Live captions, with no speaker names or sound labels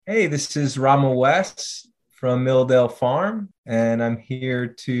Hey, this is Rama West from Milldale Farm, and I'm here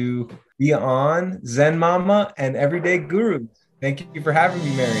to be on Zen Mama and Everyday Guru. Thank you for having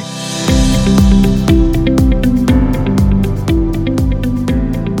me, Mary.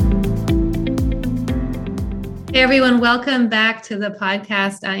 Hey everyone, welcome back to the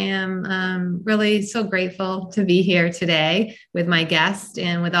podcast. I am really so grateful to be here today with my guest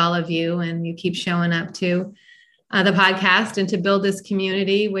and with all of you. And you keep showing up to the podcast and to build this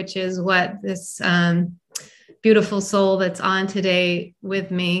community, which is what this beautiful soul that's on today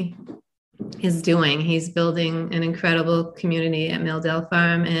with me is doing. He's building an incredible community at Milldale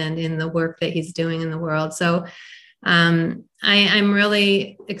Farm and in the work that he's doing in the world. So I'm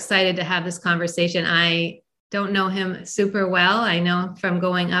really excited to have this conversation. I don't know him super well. I know from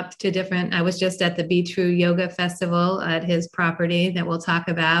going up to I was just at the Be True Yoga Festival at his property that we'll talk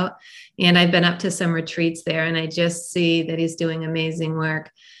about. And I've been up to some retreats there and I just see that he's doing amazing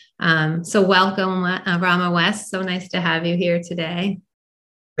work. So welcome, Rama West. So nice to have you here today.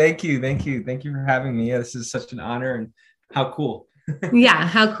 Thank you. Thank you. Thank you for having me. Yeah, this is such an honor and how cool. Yeah,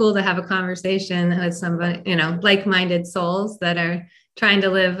 how cool to have a conversation with somebody, like-minded souls that are trying to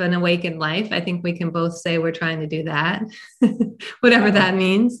live an awakened life. I think we can both say we're trying to do that, whatever that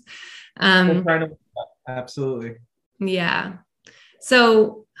means. Absolutely. Yeah.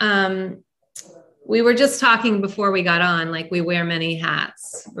 So we were just talking before we got on, like we wear many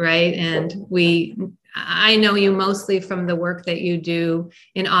hats, right? And I know you mostly from the work that you do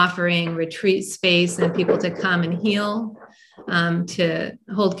in offering retreat space and people to come and heal, to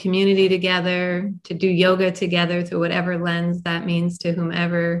hold community together, to do yoga together through whatever lens that means to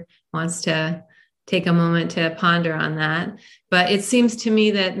whomever wants to take a moment to ponder on that. But it seems to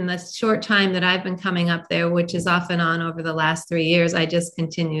me that in the short time that I've been coming up there, which is off and on over the last 3 years, I just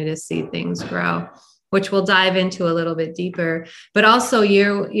continue to see things grow, which we'll dive into a little bit deeper. But also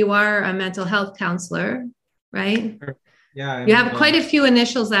you are a mental health counselor, right? Yeah. You have quite a few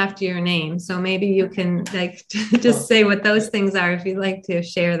initials after your name. So maybe you can just say what those things are if you'd like to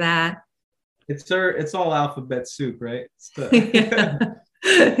share that. It's all alphabet soup, right? Yeah.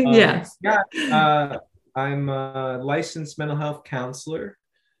 Yes. I'm a licensed mental health counselor,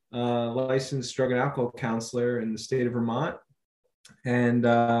 licensed drug and alcohol counselor in the state of Vermont. And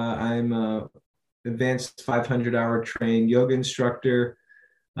I'm a advanced 500-hour trained yoga instructor.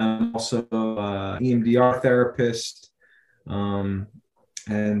 I'm also a EMDR therapist.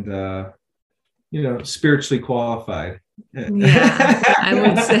 Spiritually qualified. Yeah, I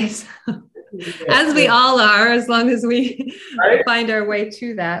would say so. As we all are, as long as we find our way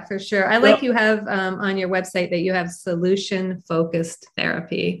to that, for sure. I like you have on your website that you have solution-focused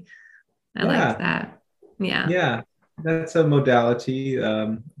therapy. I like that. Yeah. Yeah, that's a modality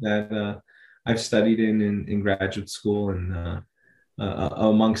that I've studied in graduate school and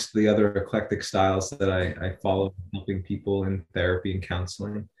amongst the other eclectic styles that I follow, helping people in therapy and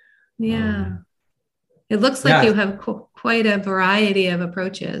counseling. Yeah. It looks like you have quite a variety of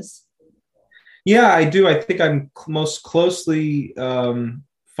approaches. Yeah, I do. I think I'm most closely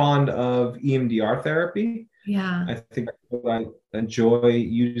fond of EMDR therapy. Yeah. I think I enjoy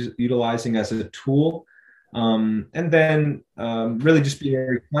utilizing as a tool. And then really just being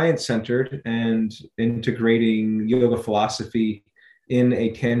very client-centered and integrating yoga philosophy in a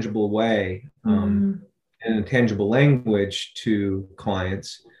tangible way and a tangible language to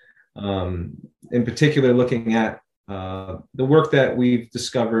clients. In particular, looking at the work that we've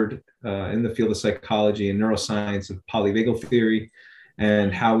discovered in the field of psychology and neuroscience of polyvagal theory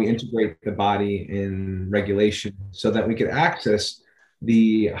and how we integrate the body in regulation so that we could access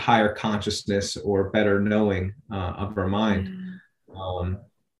the higher consciousness or better knowing of our mind.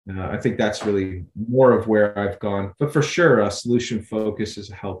 I think that's really more of where I've gone, but for sure, a solution focus is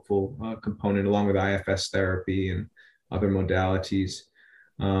a helpful component along with IFS therapy and other modalities.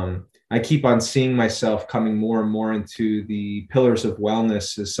 I keep on seeing myself coming more and more into the pillars of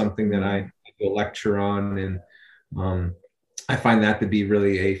wellness as something that I do a lecture on. And I find that to be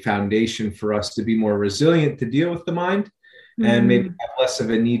really a foundation for us to be more resilient to deal with the mind and maybe have less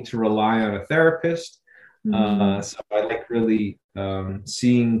of a need to rely on a therapist. So I like really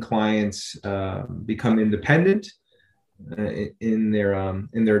seeing clients become independent in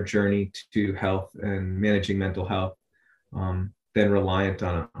their journey to health and managing mental health. Than reliant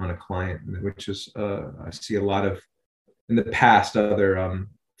on a client, which is I see a lot of in the past. Other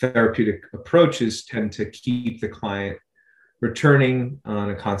therapeutic approaches tend to keep the client returning on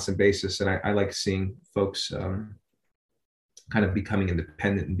a constant basis, and I like seeing folks kind of becoming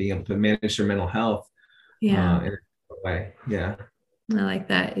independent and being able to manage their mental health in a way. Yeah, I like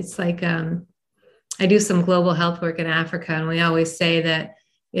that. It's like I do some global health work in Africa, and we always say that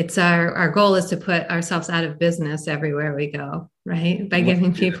it's our goal is to put ourselves out of business everywhere we go, right? By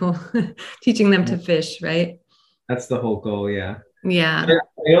giving people, teaching them to fish, right? That's the whole goal. Yeah. Yeah.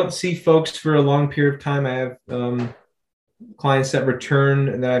 I don't see folks for a long period of time. I have clients that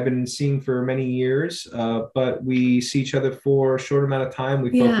return that I've been seeing for many years, but we see each other for a short amount of time.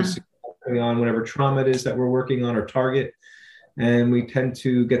 We Yeah. focus on whatever trauma it is that we're working on or target, and we tend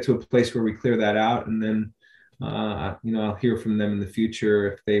to get to a place where we clear that out, and then I'll hear from them in the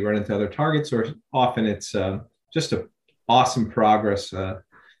future if they run into other targets, or often it's just a awesome progress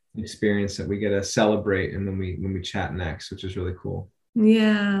experience that we get to celebrate, and then when we chat next, which is really cool.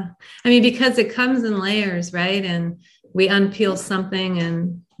 Yeah. I mean, because it comes in layers, right? And we unpeel something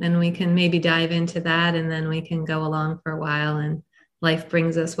and then we can maybe dive into that, and then we can go along for a while, and life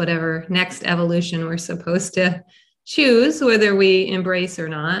brings us whatever next evolution we're supposed to choose, whether we embrace or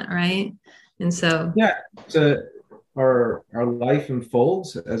not, right? And so Yeah, so our life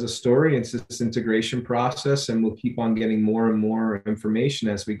unfolds as a story. It's this integration process, and we'll keep on getting more and more information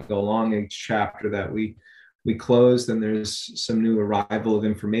as we go along. Each chapter that we close, then there's some new arrival of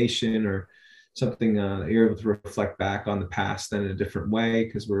information or something you're able to reflect back on the past then in a different way,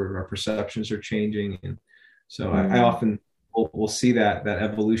 because our perceptions are changing. And so I often will see that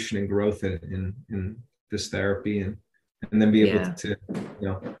evolution and growth in this therapy, and then be able to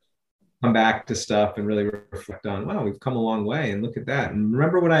come back to stuff and really reflect on, wow, we've come a long way, and look at that. And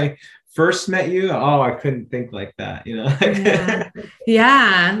remember when I first met you? Oh, I couldn't think like that,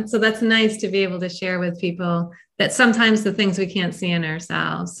 Yeah. So that's nice to be able to share with people that sometimes the things we can't see in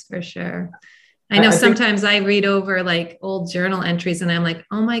ourselves, for sure. I know sometimes I read over like old journal entries and I'm like,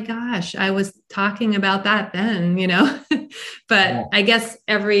 oh my gosh, I was talking about that then, but I guess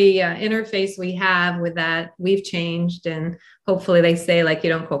every interface we have with that, we've changed, and hopefully they say like, you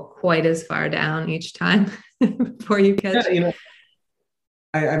don't go quite as far down each time before you catch.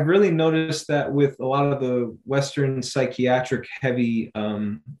 I've really noticed that with a lot of the Western psychiatric heavy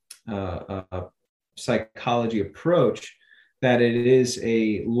psychology approach, that it is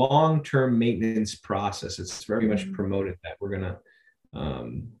a long-term maintenance process. It's very much promoted that we're going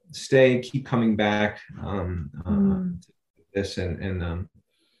to keep coming back to this, and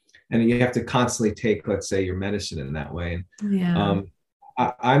you have to constantly take, let's say, your medicine in that way.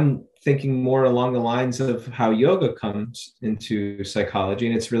 I'm thinking more along the lines of how yoga comes into psychology,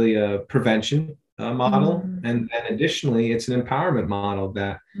 and it's really a prevention model. And then additionally, it's an empowerment model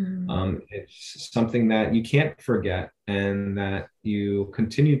that it's something that you can't forget, and that you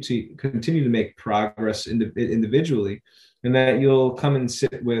continue to make progress individually, and that you'll come and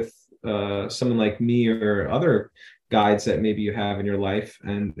sit with someone like me or other guides that maybe you have in your life,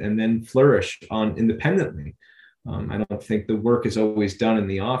 and then flourish on independently. I don't think the work is always done in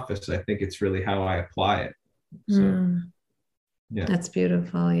the office. I think it's really how I apply it. So, yeah. That's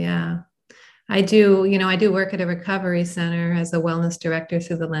beautiful. Yeah. I do work at a recovery center as a wellness director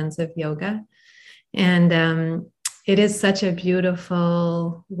through the lens of yoga. And it is such a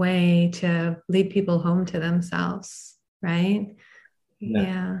beautiful way to lead people home to themselves, right?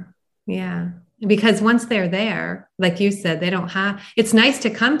 Yeah. Because once they're there, like you said, it's nice to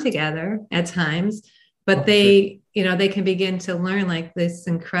come together at times, but they can begin to learn like this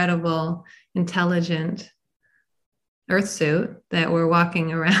incredible, intelligent earth suit that we're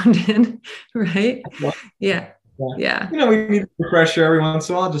walking around in, right? Yeah. We need refresher every once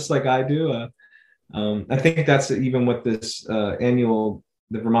in a while, just like I do. I think that's even what this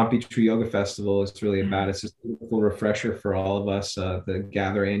the Vermont Beach Tree Yoga Festival is really about. It's just a beautiful refresher for all of us to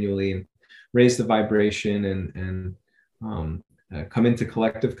gather annually and raise the vibration and come into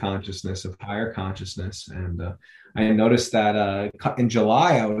collective consciousness of higher consciousness. And I noticed that in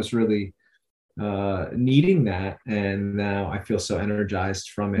July, I was really needing that, and now I feel so energized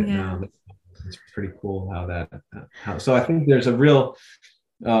from it. Now it's pretty cool so I think there's a real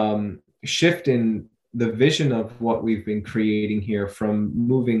shift in the vision of what we've been creating here, from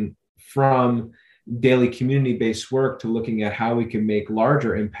moving from daily community-based work to looking at how we can make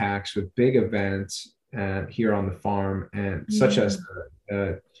larger impacts with big events here on the farm, and such as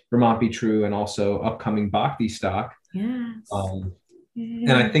Vermont Be True, and also upcoming Bhakti Stock.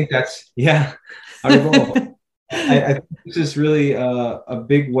 And I think that's I think this is really a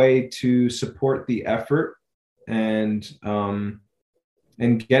big way to support the effort and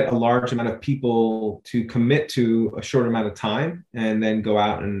get a large amount of people to commit to a short amount of time, and then go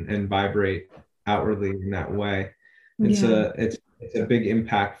out and vibrate outwardly in that way. It's a big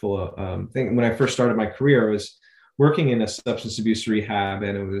impactful thing. When I first started my career, I was working in a substance abuse rehab,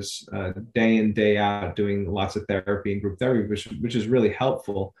 and it was day in, day out doing lots of therapy and group therapy, which is really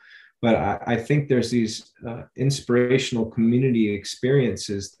helpful. But I think there's these inspirational community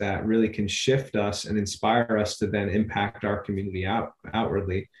experiences that really can shift us and inspire us to then impact our community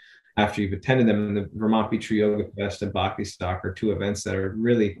outwardly after you've attended them. And the Vermont Beach Yoga Fest and Bhakti Stock are two events that are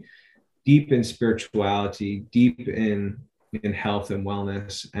really deep in spirituality, deep in health and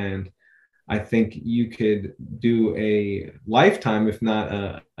wellness. And I think you could do a lifetime, if not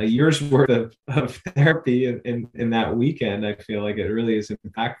a year's worth of therapy in that weekend. I feel like it really is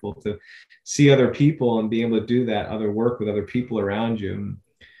impactful to see other people and be able to do that other work with other people around you,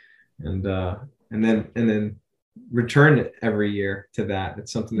 and then return every year to that.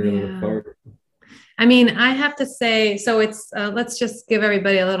 It's something to really look forward to. I mean, I have to say, so it's, let's just give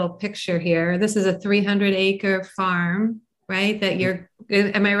everybody a little picture here. This is a 300-acre farm, right?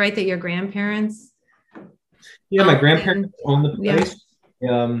 Am I right that your grandparents? Yeah, my grandparents own the place.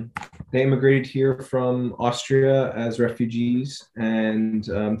 Yeah. They immigrated here from Austria as refugees and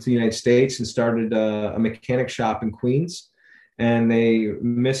to the United States and started a mechanic shop in Queens. And they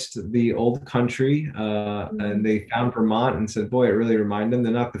missed the old country and they found Vermont and said, boy, it really reminded them.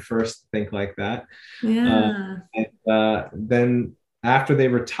 They're not the first to think like that. Yeah. Then after they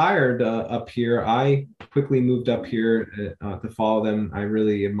retired up here, I quickly moved up here to follow them. I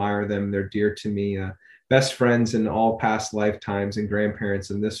really admire them. They're dear to me. Best friends in all past lifetimes and grandparents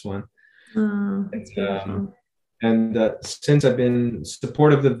in this one. Oh, and since I've been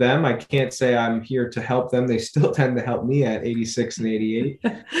supportive of them, I can't say I'm here to help them. They still tend to help me at 86 and 88.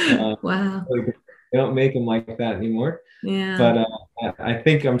 Wow. They don't make them like that anymore. Yeah. But I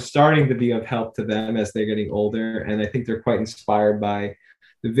think I'm starting to be of help to them as they're getting older. And I think they're quite inspired by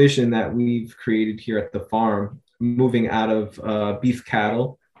the vision that we've created here at the farm, moving out of beef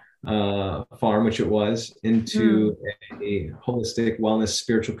cattle farm, which it was, into a holistic wellness,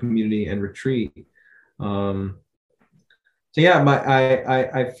 spiritual community and retreat. So yeah,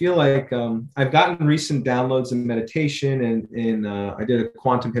 I feel like I've gotten recent downloads in meditation, and I did a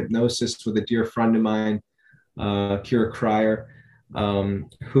quantum hypnosis with a dear friend of mine, Kira Cryer,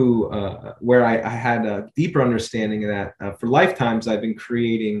 who where I had a deeper understanding of that. For lifetimes, I've been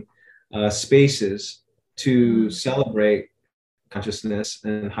creating spaces to celebrate consciousness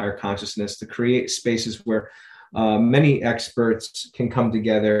and higher consciousness, to create spaces where many experts can come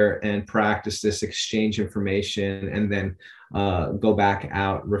together and practice this, exchange information, and then go back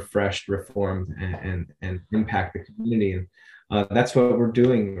out refreshed, reformed, and impact the community. And that's what we're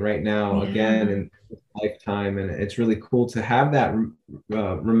doing right now, again, in lifetime. And it's really cool to have that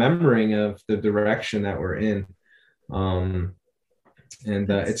remembering of the direction that we're in.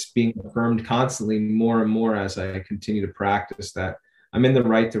 It's being affirmed constantly more and more as I continue to practice that I'm in the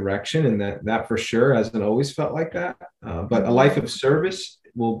right direction, and that for sure hasn't always felt like that. But a life of service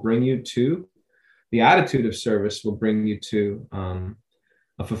will bring you to, the attitude of service will bring you to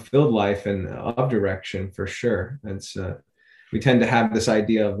a fulfilled life and of direction for sure. We tend to have this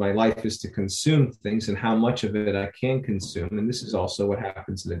idea of my life is to consume things and how much of it I can consume. And this is also what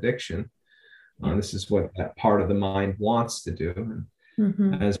happens in addiction. This is what that part of the mind wants to do.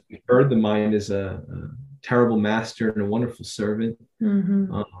 And as we've heard, the mind is a terrible master and a wonderful servant.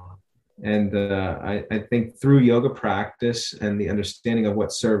 I think through yoga practice and the understanding of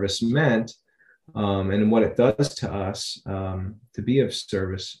what service meant and what it does to us to be of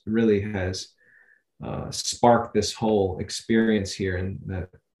service really has sparked this whole experience here. And that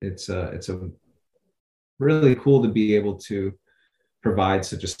it's a really cool to be able to provide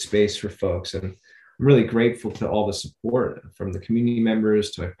such a space for folks. And I'm really grateful to all the support from the community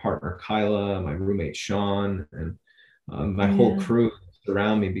members, to my partner, Kyla, my roommate, Sean, and my whole crew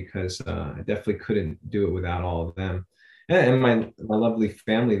around me, because I definitely couldn't do it without all of them. And my lovely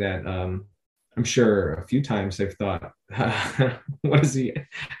family that I'm sure a few times they've thought, what is he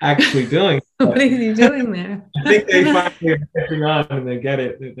actually doing? What is he doing there? I think they finally are catching on and they get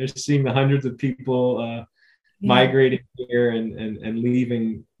it. They're seeing the hundreds of people migrating here and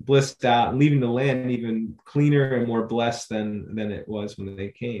leaving blissed out and leaving the land even cleaner and more blessed than it was when they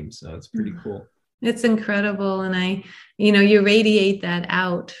came. So it's pretty cool. It's incredible. And you radiate that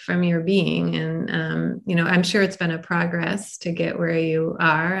out from your being. And, I'm sure it's been a progress to get where you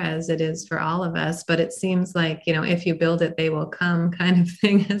are, as it is for all of us. But it seems like, if you build it, they will come kind of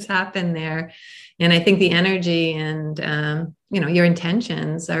thing has happened there. And I think the energy and, your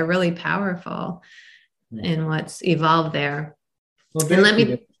intentions are really powerful in what's evolved there. Well, I've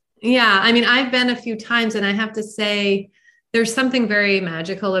been a few times, and I have to say, there's something very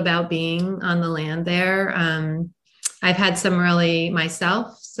magical about being on the land there. I've had some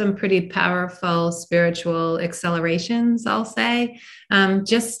pretty powerful spiritual accelerations, I'll say,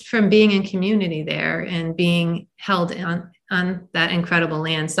 just from being in community there and being held on that incredible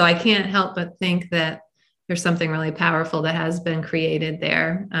land. So I can't help but think that there's something really powerful that has been created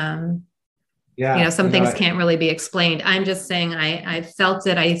there. Some things can't really be explained. I'm just saying I felt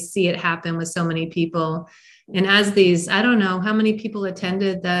it. I see it happen with so many people. And as these, I don't know how many people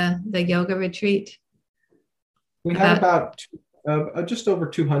attended the yoga retreat. We had about just over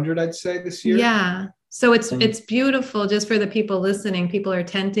 200, I'd say, this year. Yeah. So it's beautiful just for the people listening. People are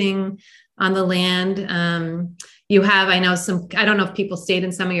tenting on the land. You have, I don't know if people stayed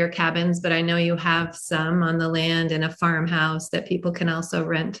in some of your cabins, but I know you have some on the land in a farmhouse that people can also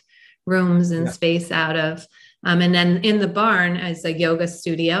rent rooms and space out of. And then in the barn is a yoga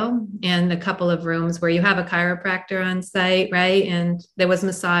studio and a couple of rooms where you have a chiropractor on site, right? And there was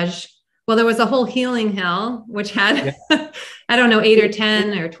massage. Well, there was a whole healing hell, which had, I don't know, 8 or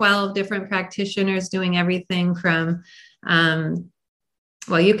 10 or 12 different practitioners doing everything from,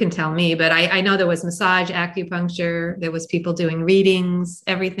 well, you can tell me, but I know there was massage, acupuncture, there was people doing readings,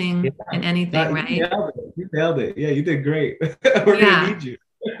 everything and anything, right? You nailed it. Yeah, you did great. We're gonna need you.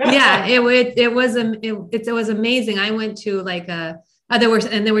 Yeah, it was amazing. I went to like there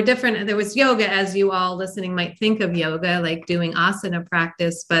was yoga, as you all listening might think of yoga, like doing asana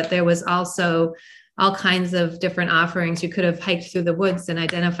practice, but there was also all kinds of different offerings. You could have hiked through the woods and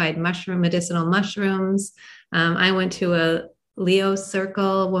identified medicinal mushrooms. I went to a Leo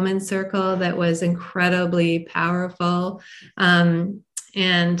circle, women's circle that was incredibly powerful. And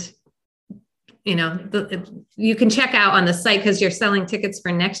you can check out on the site because you're selling tickets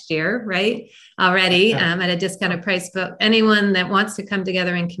for next year, right? Already at a discounted price. But anyone that wants to come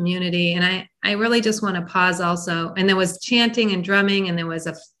together in community, and I really just want to pause also. And there was chanting and drumming, and there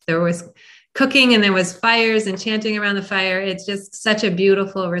was cooking, and there was fires and chanting around the fire. It's just such a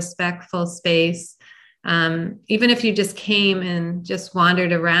beautiful, respectful space. Even if you just came and just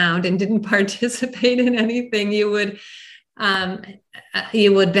wandered around and didn't participate in anything, you would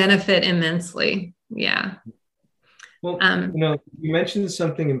benefit immensely. Yeah. Well, you mentioned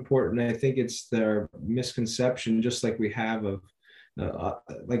something important. I think it's their misconception, just like we have of,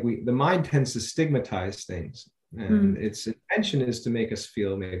 the mind tends to stigmatize things, and its intention is to make us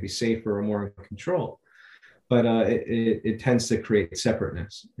feel maybe safer or more in control. But it tends to create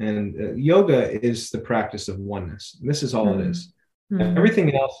separateness. And yoga is the practice of oneness. And this is all it is.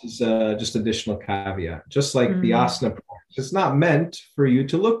 Everything else is just additional caveat, just like the asana practice. It's not meant for you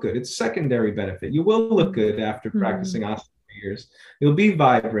to look good. It's secondary benefit. You will look good after practicing asana for years. You'll be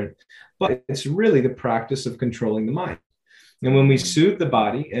vibrant, but it's really the practice of controlling the mind. And when we soothe the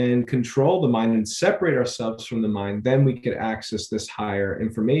body and control the mind and separate ourselves from the mind, then we can access this higher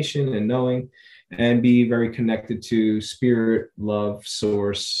information and knowing, and be very connected to spirit, love,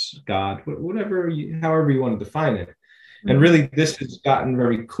 source, God, however you want to define it. And really, this has gotten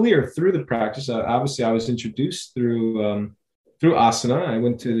very clear through the practice. Obviously, I was introduced through asana. I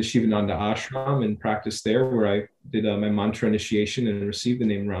went to the Shivananda ashram and practiced there, where I did my mantra initiation and received the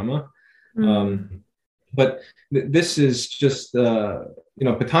name Rama. But this is just,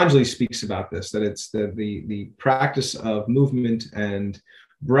 Patanjali speaks about this, that it's the practice of movement and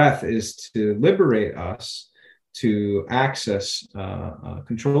breath is to liberate us to access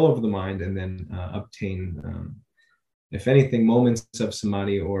control over the mind, and then obtain, if anything, moments of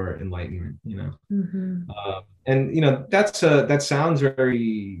samadhi or enlightenment. That sounds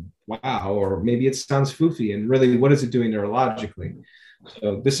very wow, or maybe it sounds foofy. And really, what is it doing neurologically?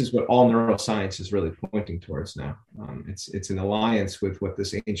 So this is what all neuroscience is really pointing towards now. It's in alliance with what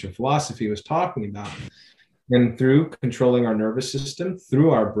this ancient philosophy was talking about. And through controlling our nervous system,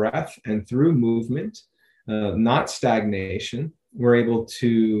 through our breath, and through movement, not stagnation, we're able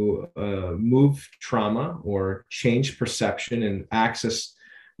to move trauma or change perception and access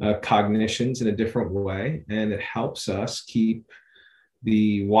cognitions in a different way. And it helps us keep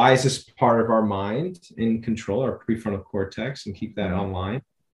the wisest part of our mind in control, our prefrontal cortex, and keep that online.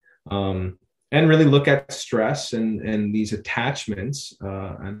 And really look at stress and these attachments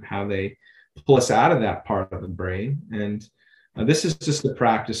and how they pull us out of that part of the brain. And this is just the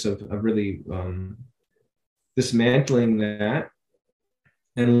practice of really dismantling that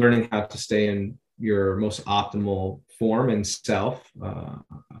and learning how to stay in your most optimal form and self,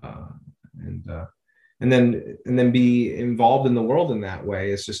 and then be involved in the world in that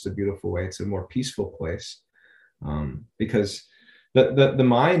way. Is just a beautiful way. It's a more peaceful place, because the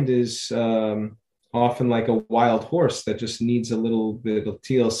mind is often like a wild horse that just needs a little bit of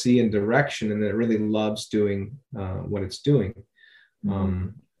TLC and direction, and it really loves doing what it's doing.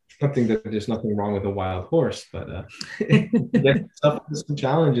 Something that there's nothing wrong with a wild horse, but it gets itself into some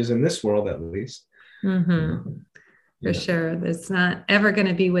challenges in this world, at least. for sure. It's not ever going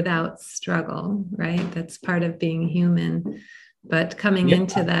to be without struggle, right? That's part of being human. But coming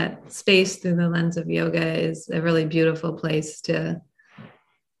into that space through the lens of yoga is a really beautiful place to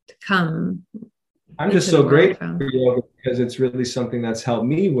come. I'm just so grateful for yoga because it's really something that's helped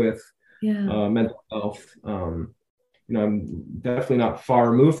me with mental health. I'm definitely not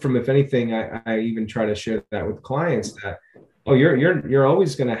far removed from. If anything, I even try to share that with clients that, you're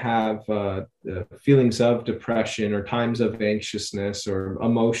always going to have feelings of depression or times of anxiousness or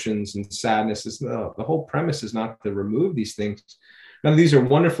emotions and sadness. The whole premise is not to remove these things. Now, these are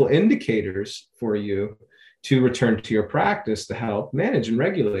wonderful indicators for you to return to your practice to help manage and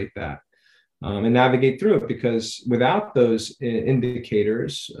regulate that and navigate through it. Because without those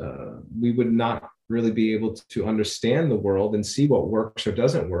indicators, we would not really be able to understand the world and see what works or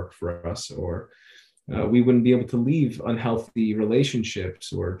doesn't work for us, or we wouldn't be able to leave unhealthy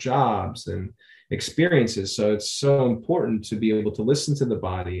relationships or jobs and experiences. So it's so important to be able to listen to the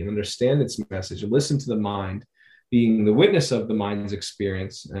body and understand its message and listen to the mind, being the witness of the mind's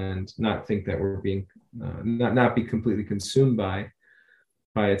experience, and not think that we're being, not be completely consumed by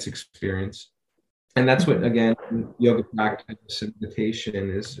its experience. And that's what, again, yoga practice and meditation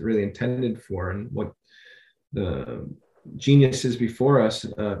is really intended for, and what the geniuses before us,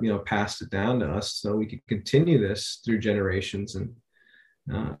 passed it down to us, so we could continue this through generations and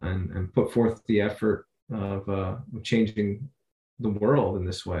put forth the effort of changing the world in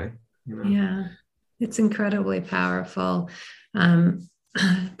this way. Yeah, it's incredibly powerful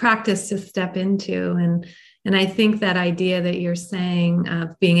practice to step into, and I think that idea that you're saying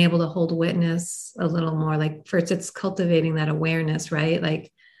of being able to hold witness a little more, like first it's cultivating that awareness, right?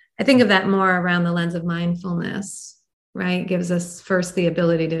 Like I think of that more around the lens of mindfulness, right? Gives us first the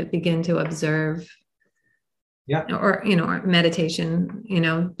ability to begin to observe, or meditation,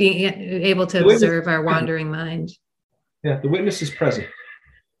 being able to observe our wandering mind. Yeah, the witness is present.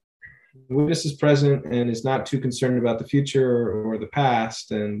 The witness is present and is not too concerned about the future or the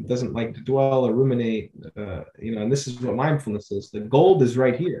past, and doesn't like to dwell or ruminate. And this is what mindfulness is. The gold is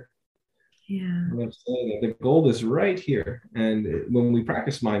right here. Yeah, I'm saying the gold is right here. And when we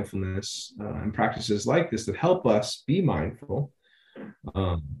practice mindfulness and practices like this that help us be mindful,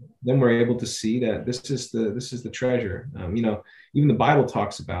 then we're able to see that this is the treasure. Even the Bible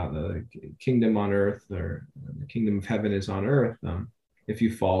talks about the kingdom on earth, or the kingdom of heaven is on earth, if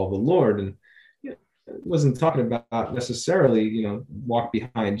you follow the Lord. And it wasn't talking about necessarily, walk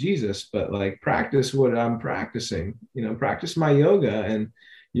behind Jesus, but like practice what I'm practicing. Practice my yoga, and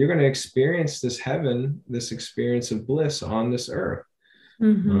you're going to experience this heaven, this experience of bliss on this earth.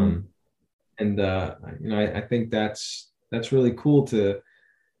 Mm-hmm. I think that's really cool to,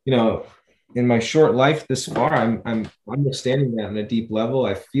 in my short life this far, I'm understanding that on a deep level.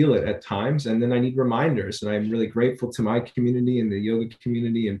 I feel it at times, and then I need reminders. And I'm really grateful to my community and the yoga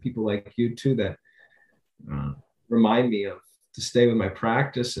community and people like you too that remind me to stay with my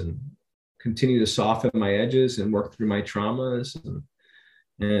practice and continue to soften my edges and work through my traumas.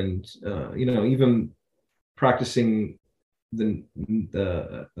 And even practicing the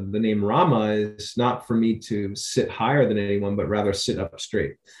name Rama is not for me to sit higher than anyone, but rather sit up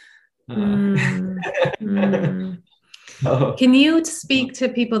straight. Can you speak to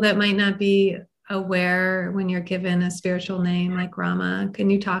people that might not be aware when you're given a spiritual name like Rama?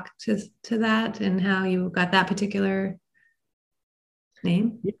 Can you talk to that and how you got that particular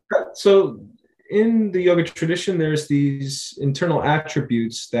name? Yeah. So in the yoga tradition, there's these internal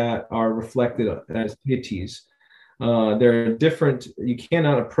attributes that are reflected as deities. They're different. You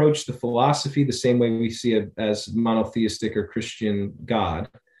cannot approach the philosophy the same way we see it as monotheistic or Christian God.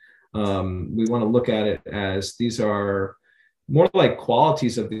 We want to look at it as these are more like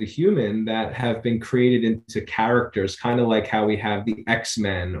qualities of the human that have been created into characters, kind of like how we have the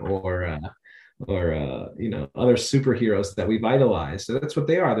X-Men or other superheroes that we've idolized. So that's what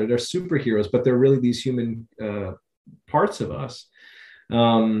they are. They're superheroes, but they're really these human parts of us.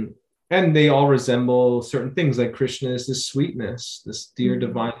 And they all resemble certain things, like Krishna is this sweetness, this dear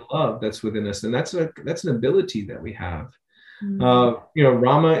divine love that's within us. And that's an ability that we have.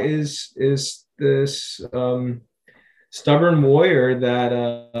 Rama is this stubborn warrior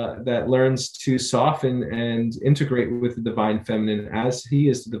that learns to soften and integrate with the divine feminine as he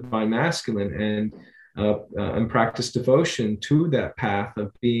is the divine masculine, and practice devotion to that path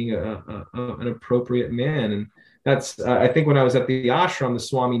of being an appropriate man. And that's I think when I was at the ashram, the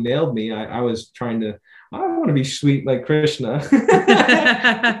Swami nailed me. I was trying to, I want to be sweet like Krishna.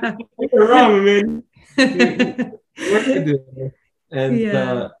 Rama, man. What to do? And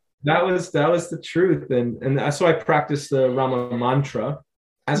that was the truth, and so I practiced the Rama mantra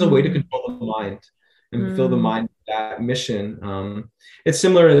as a way to control the mind. and fill the mind with that mission. It's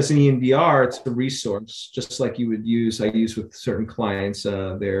similar as an EMDR. It's a resource, just like I use with certain clients,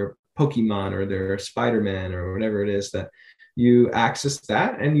 their Pokemon or their Spider-Man or whatever it is, that you access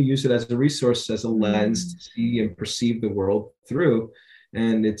that and you use it as a resource, as a lens to see and perceive the world through.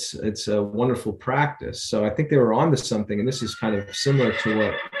 And it's a wonderful practice. So I think they were onto something. And this is kind of similar to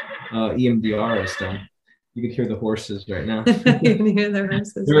what EMDR has done. You can hear the horses right now. You can hear the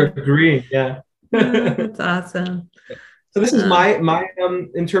horses. They're agreeing. Yeah. That's awesome. So this is my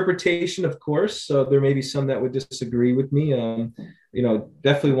interpretation, of course. So there may be some that would disagree with me.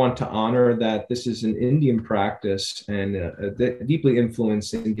 Definitely want to honor that this is an Indian practice and deeply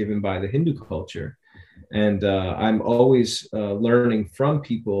influenced and given by the Hindu culture. And I'm always learning from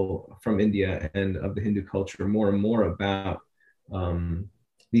people from India and of the Hindu culture more and more about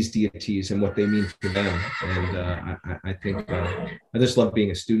these deities and what they mean to them. And I think I just love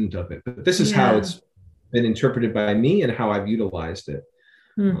being a student of it. But this is how it's been interpreted by me and how I've utilized it.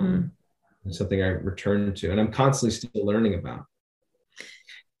 It's something I return to, and I'm constantly still learning about.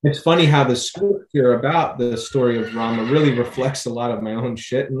 It's funny how the scripture about the story of Rama really reflects a lot of my own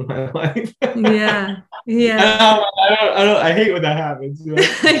shit in my life. Yeah. I hate when that happens.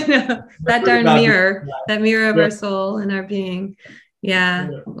 I know that darn mirror, that mirror of our soul and our being. Yeah.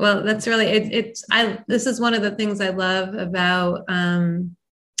 Well, that's really this is one of the things I love about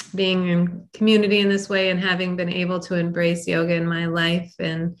being in community in this way and having been able to embrace yoga in my life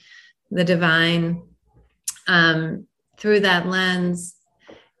and the divine through that lens.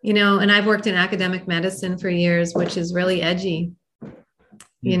 And I've worked in academic medicine for years, which is really edgy,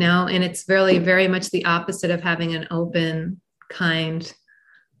 and it's really very much the opposite of having an open, kind,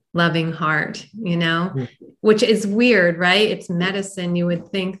 loving heart, which is weird, right? It's medicine. You would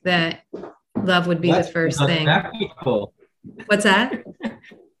think that love would be the first thing. Unethical. What's that?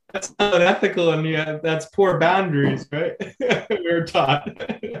 That's not unethical, and that's poor boundaries, right? We were taught.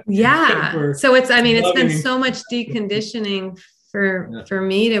 Yeah. So it's been so much deconditioning for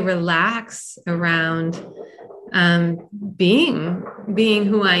me to relax around being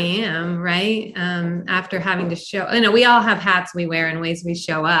who I am, right? After having to show, we all have hats we wear and ways we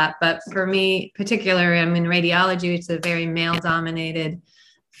show up, but for me, particularly, I'm in radiology. It's a very male-dominated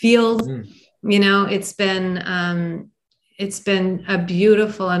field. It's been a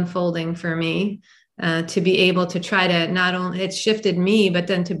beautiful unfolding for me to be able to try to not only, it's shifted me, but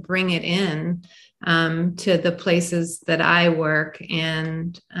then to bring it in to the places that I work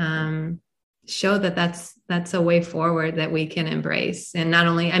and show that that's a way forward that we can embrace. And not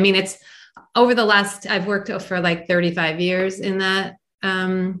only, it's over I've worked for like 35 years in that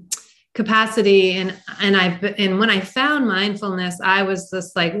capacity. And when I found mindfulness, I was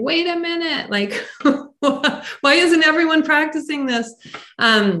just like, wait a minute, like, why isn't everyone practicing this?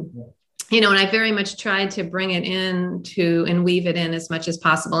 And I very much tried to bring it in and weave it in as much as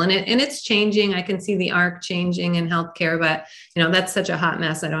possible. And it's changing. I can see the arc changing in healthcare, but that's such a hot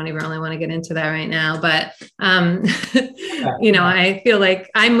mess. I don't even really want to get into that right now, but, I feel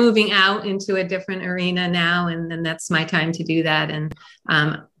like I'm moving out into a different arena now, and then that's my time to do that. And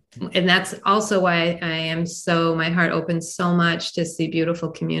that's also why my heart opens so much to see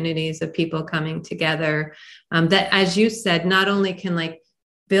beautiful communities of people coming together. That, as you said, not only can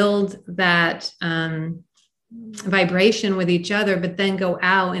build that vibration with each other, but then go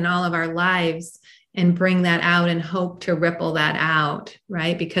out in all of our lives and bring that out and hope to ripple that out,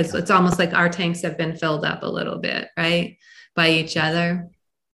 right? Because it's almost like our tanks have been filled up a little bit, right? By each other.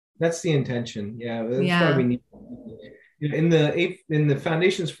 That's the intention. Yeah. That's why we need. In the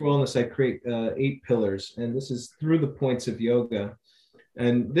Foundations for Wellness, I create 8 pillars, and this is through the points of yoga.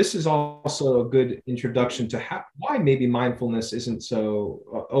 And this is also a good introduction to why maybe mindfulness isn't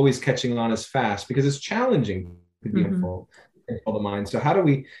so always catching on as fast, because it's challenging to be control the mind. So how do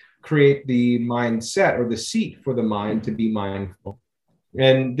we create the mindset or the seat for the mind to be mindful?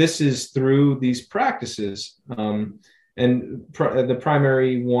 And this is through these practices. The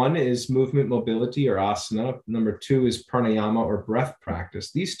primary one is movement mobility or asana. Number 2 is pranayama or breath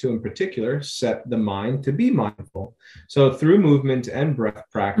practice. These 2 in particular set the mind to be mindful. So through movement and breath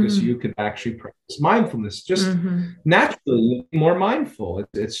practice, you could actually practice mindfulness just naturally, more mindful.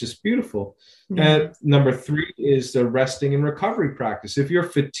 It's just beautiful. Number 3 is the resting and recovery practice. If you're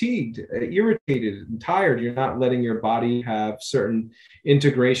fatigued, irritated, and tired, you're not letting your body have certain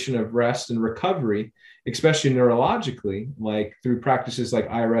integration of rest and recovery, especially neurologically, like through practices like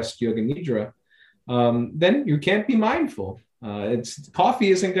I-Rest Yoga Nidra, then you can't be mindful.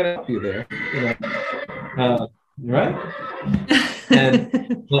 Coffee isn't going to help you there, right? And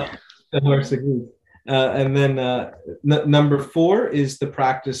the horse agrees. And then number 4 is the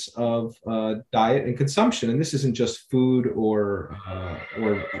practice of diet and consumption. And this isn't just food or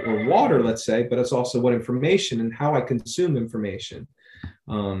water, let's say, but it's also what information and how I consume information.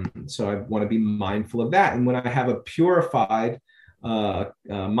 So I want to be mindful of that. And when I have a purified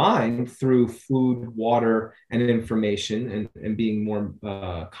mind through food, water, and information, and being more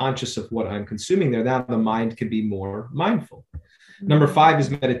conscious of what I'm consuming there, now the mind can be more mindful. Number 5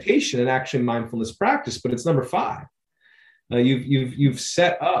 is meditation and actually mindfulness practice, but it's number 5. You've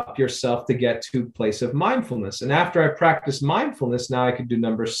set up yourself to get to a place of mindfulness. And after I practice mindfulness, now I can do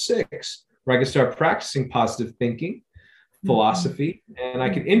number 6, where I can start practicing positive thinking, philosophy, and I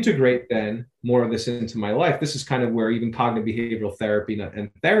can integrate then more of this into my life. This is kind of where even cognitive behavioral therapy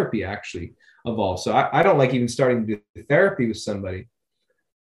and therapy actually evolve. So I don't like even starting to do therapy with somebody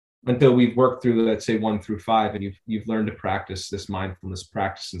until we've worked through, let's say, 1 through 5, and you've learned to practice this mindfulness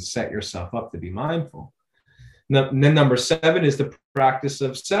practice and set yourself up to be mindful. And then number 7 is the practice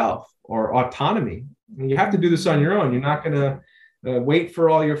of self or autonomy. And you have to do this on your own. You're not going to wait for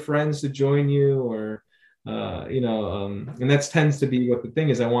all your friends to join you, or and that tends to be what the thing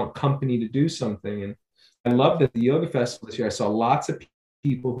is. I want company to do something. And I loved at the yoga festival this year, I saw lots of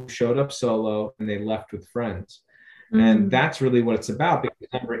people who showed up solo and they left with friends. And that's really what it's about, because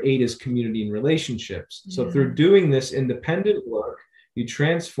number 8 is community and relationships. So through doing this independent work, you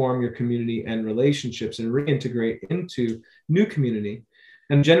transform your community and relationships and reintegrate into new community.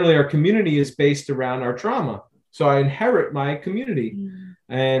 And generally our community is based around our trauma. So I inherit my community.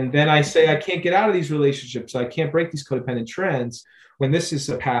 And then I say, I can't get out of these relationships. I can't break these codependent trends. When this is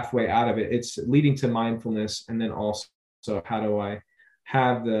a pathway out of it, it's leading to mindfulness. And then also, how do I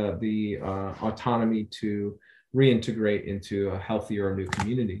have the autonomy to reintegrate into a healthier or new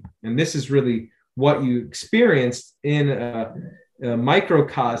community? And this is really what you experienced in a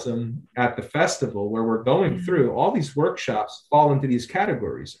microcosm at the festival, where we're going through all these workshops fall into these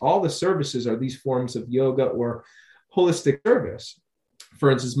categories. All the services are these forms of yoga or holistic service.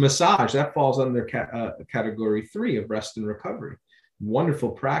 For instance, massage, that falls under category 3 of rest and recovery.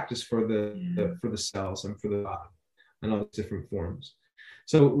 Wonderful practice for the cells and for the body and all these different forms.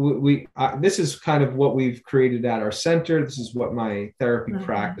 So this is kind of what we've created at our center. This is what my therapy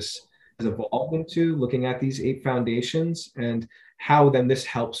practice has evolved into, looking at these 8 foundations and how then this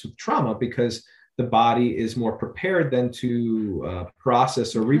helps with trauma, because the body is more prepared then to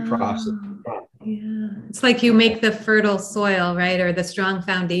process or reprocess. Yeah, it's like you make the fertile soil, right? Or the strong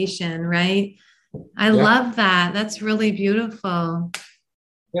foundation, right? I love that. That's really beautiful.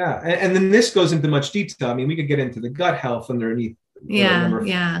 Yeah. And then this goes into much detail. I mean, we could get into the gut health underneath. Yeah.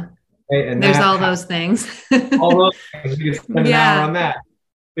 Right? And there's all those things. All those things. We could spend an hour on that.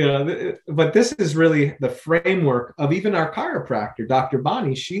 But this is really the framework of even our chiropractor, Dr.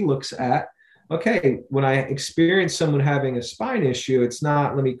 Bonnie. She looks at, okay, when I experience someone having a spine issue, it's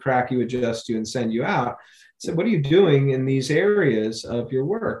not, let me crack you, adjust you, and send you out. So what are you doing in these areas of your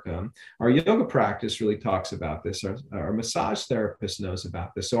work? Our yoga practice really talks about this. Our massage therapist knows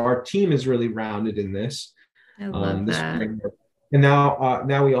about this. So our team is really rounded in this. I love that. Framework. And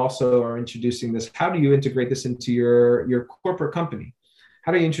now we also are introducing this. How do you integrate this into your corporate company?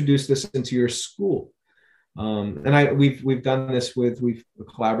 How do you introduce this into your school? And we've done this we've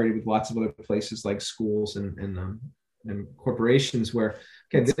collaborated with lots of other places like schools and corporations, where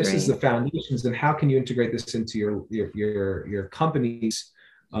this is the foundations, and how can you integrate this into your company's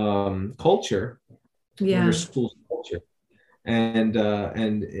culture, your school's culture, and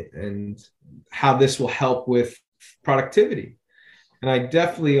how this will help with productivity. And I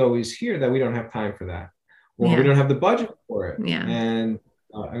definitely always hear that we don't have time for that, or we don't have the budget for it. And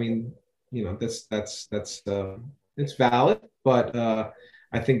I mean, that's it's valid, but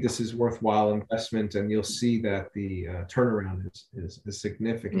I think this is worthwhile investment, and you'll see that the turnaround is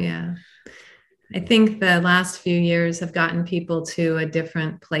significant. Yeah. I think the last few years have gotten people to a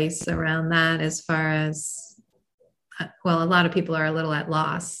different place around that, as far as, well, a lot of people are a little at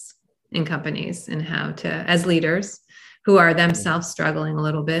loss in companies and how to, as leaders who are themselves struggling a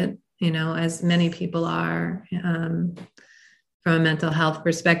little bit, as many people are, from a mental health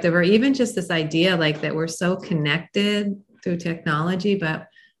perspective, or even just this idea like that we're so connected through technology, but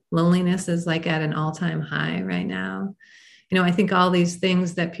loneliness is like at an all-time high right now. I think all these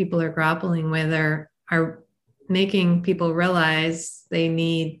things that people are grappling with are making people realize they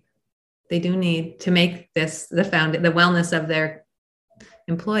do need to make this the wellness of their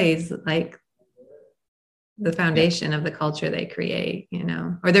employees, like the foundation of the culture they create,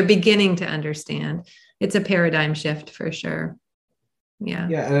 or they're beginning to understand. It's a paradigm shift for sure. Yeah.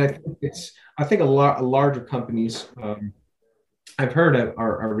 And I think a lot larger companies I've heard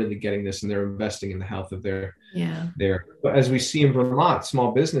are really getting this, and they're investing in the health of their Yeah. But as we see in Vermont,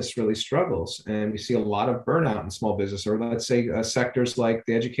 small business really struggles, and we see a lot of burnout in small business, or let's say sectors like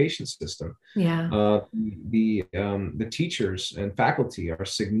the education system. Yeah. The teachers and faculty are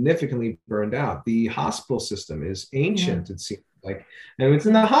significantly burned out. The hospital system is ancient, it seems like, and it's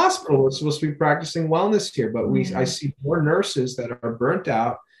in the hospital. We're supposed to be practicing wellness here, but I see more nurses that are burnt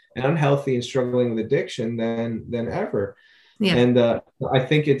out and unhealthy and struggling with addiction than ever. Yeah. And I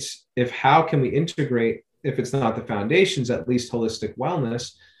think how can we integrate, if it's not the foundations, at least holistic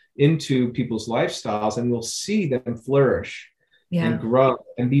wellness into people's lifestyles, and we'll see them flourish and grow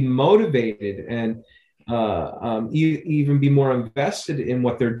and be motivated and even be more invested in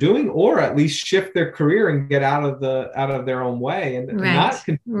what they're doing, or at least shift their career and get out of their own way and not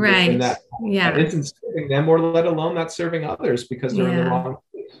continue in that isn't serving them, or let alone not serving others because they're in the wrong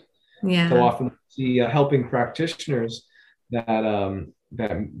place. So often we see helping practitioners that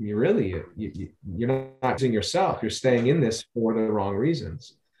you're not using yourself. You're staying in this for the wrong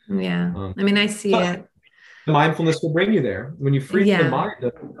reasons. I mean, I see it. The mindfulness will bring you there. When you free the mind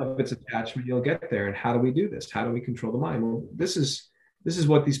of its attachment, you'll get there. And how do we do this? How do we control the mind? Well, this is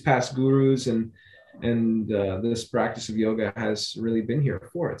what these past gurus and this practice of yoga has really been here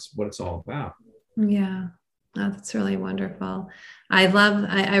for. It's what it's all about. Yeah, that's really wonderful. I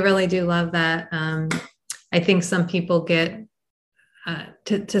really do love that. I think some people get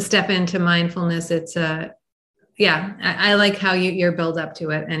to step into mindfulness. It's I like how your build up to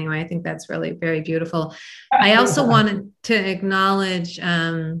it. Anyway, I think that's really very beautiful. I also wanted to acknowledge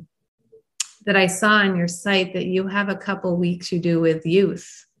that I saw on your site that you have a couple weeks you do with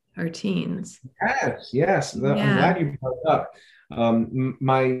youth or teens. Yes. I'm glad you brought it up.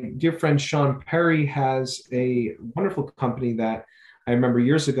 My dear friend Sean Perry has a wonderful company that I remember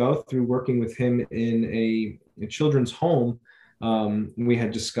years ago through working with him in a children's home. We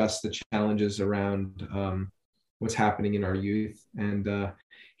had discussed the challenges around what's happening in our youth. And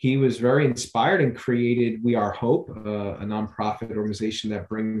he was very inspired and created We Are Hope, a nonprofit organization that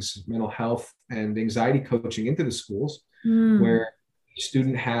brings mental health and anxiety coaching into the schools, where each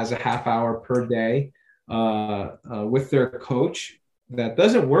student has a half hour per day with their coach that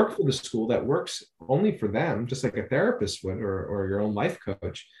doesn't work for the school, that works only for them, just like a therapist would, or your own life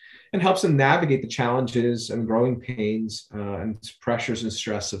coach, and helps them navigate the challenges and growing pains and pressures and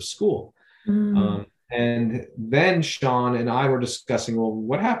stress of school. And then Sean and I were discussing, well,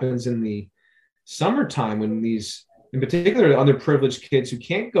 what happens in the summertime when these, in particular, underprivileged kids who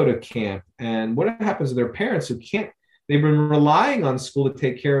can't go to camp, and what happens to their parents who can't, they've been relying on school to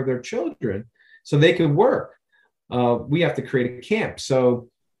take care of their children so they could work. We have to create a camp. So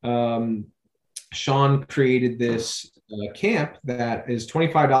Sean created this camp that is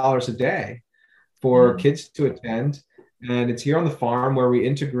 $25 a day for kids to attend. And it's here on the farm where we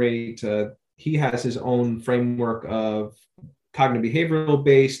integrate, he has his own framework of cognitive behavioral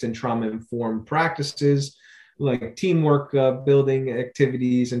based and trauma informed practices, like teamwork building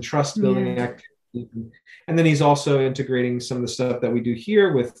activities and trust building activities. And then he's also integrating some of the stuff that we do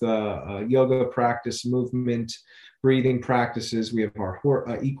here with yoga practice, movement, breathing practices. We have our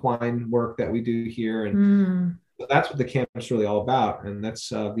equine work that we do here. And so that's what the camp is really all about. And that's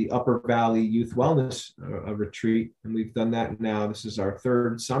the Upper Valley Youth Wellness Retreat. And we've done that now. This is our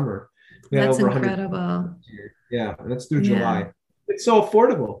third summer. That's incredible. Yeah, and that's through July. It's so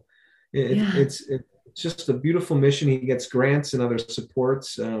affordable. It's just a beautiful mission. He gets grants and other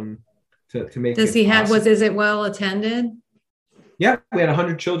supports to make. Does he have? Is it well attended? Yeah, we had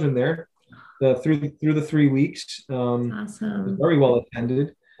 100 children there through the 3 weeks. Awesome. Very well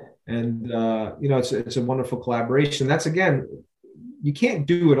attended, and it's a wonderful collaboration. That's, again, you can't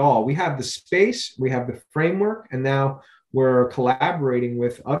do it all. We have the space, we have the framework, and now we're collaborating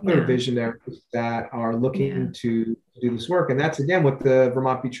with other visionaries that are looking to do this work. And that's, again, what the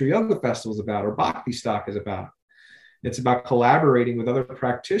Vermont Beach Tree Yoga Festival is about, or Bhakti Stock is about. It's about collaborating with other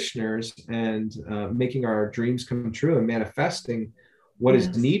practitioners and making our dreams come true and manifesting what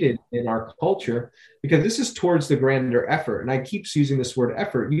is needed in our culture, because this is towards the grander effort. And I keep using this word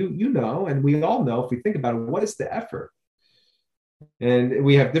effort. You know, and we all know, if we think about it, what is the effort? And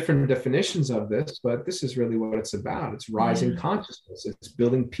we have different definitions of this, but this is really what it's about. It's rising consciousness. It's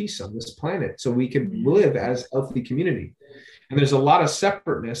building peace on this planet so we can live as a healthy community. And there's a lot of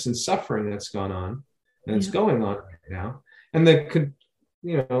separateness and suffering that's gone on, and it's going on right now. And that could,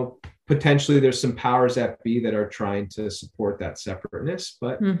 potentially there's some powers that be that are trying to support that separateness,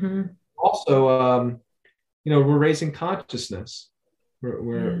 but also, we're raising consciousness.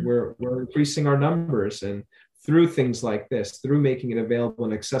 We're increasing our numbers, and through things like this, through making it available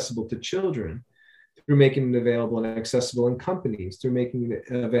and accessible to children, through making it available and accessible in companies, through making it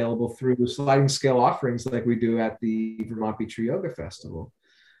available through sliding scale offerings like we do at the Vermont Beach Tree Yoga Festival.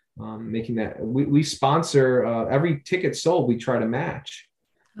 Making that we sponsor every ticket sold, we try to match.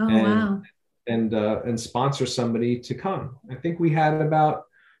 Oh, wow. And sponsor somebody to come. I think we had about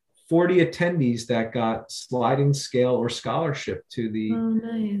 40 attendees that got sliding scale or scholarship to the. Oh,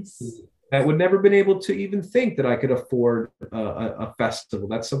 nice. That would never been able to even think that I could afford a festival.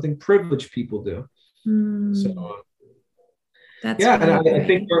 That's something privileged people do. So that's yeah, really and I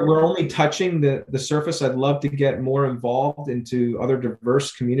think we're only touching the surface. I'd love to get more involved into other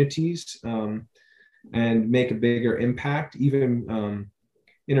diverse communities and make a bigger impact, even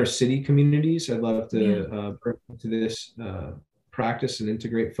inner city communities. I'd love to bring to this practice and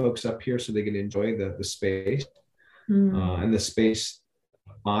integrate folks up here so they can enjoy the space and the space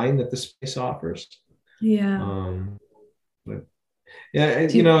mind that the space offers. But yeah,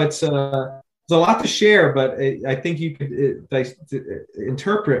 it's a lot to share, but I think you could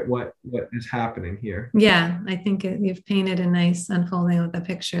interpret what is happening here. Yeah, I think you've painted a nice unfolding of the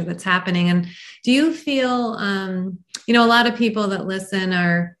picture that's happening. And do you feel, a lot of people that listen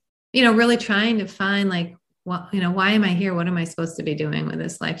are, really trying to find like, why am I here? What am I supposed to be doing with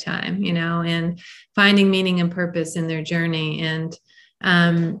this lifetime? And finding meaning and purpose in their journey. And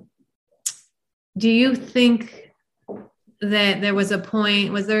do you think that there was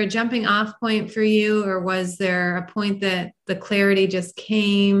there a jumping off point for you, or was there a point that the clarity just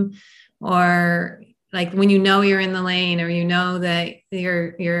came, or like when you're in the lane, or that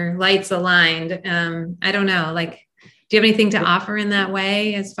your lights aligned? I don't know, like, do you have anything to offer in that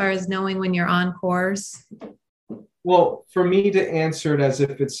way as far as knowing when you're on course? Well, for me to answer it as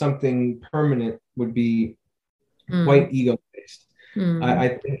if it's something permanent would be quite ego-based. I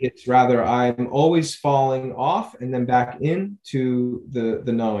think it's rather I'm always falling off and then back into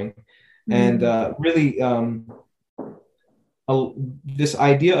the knowing. And really, this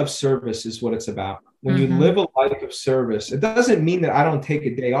idea of service is what it's about. When you live a life of service, it doesn't mean that I don't take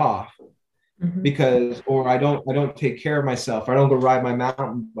a day off or I don't take care of myself. I don't go ride my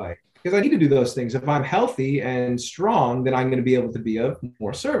mountain bike because I need to do those things. If I'm healthy and strong, then I'm going to be able to be of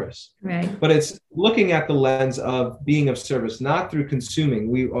more service. Right. But it's looking at the lens of being of service, not through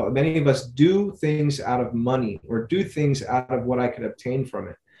consuming. Many of us do things out of money or do things out of what I could obtain from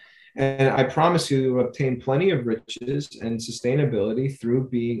it. And I promise you to obtain plenty of riches and sustainability through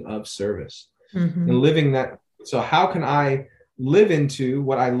being of service and living that. So how can I live into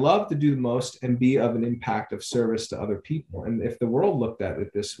what I love to do the most and be of an impact of service to other people? And if the world looked at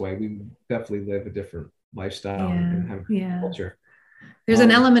it this way, we would definitely live a different lifestyle and have a culture. There's an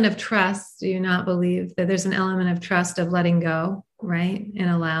element of trust. Do you not believe that there's an element of trust of letting go, right? And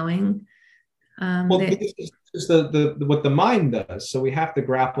allowing. This is what the mind does. So we have to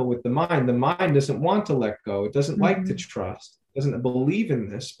grapple with the mind. The mind doesn't want to let go. It doesn't like to trust. It doesn't believe in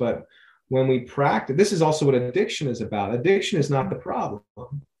this. But when we practice, this is also what addiction is about. Addiction is not the problem.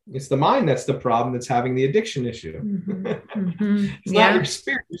 It's the mind that's the problem, that's having the addiction issue. It's not your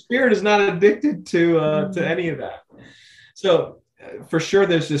spirit. Your spirit is not addicted to any of that. So for sure,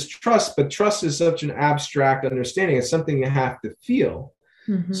 there's this trust, but trust is such an abstract understanding. It's something you have to feel.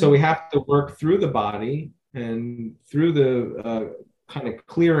 So we have to work through the body and through the kind of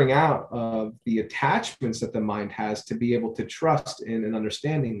clearing out of the attachments that the mind has to be able to trust in and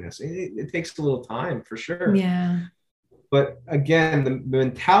understanding this. It takes a little time for sure. Yeah. But again, the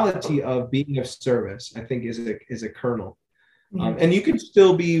mentality of being of service, I think, is a kernel. And you can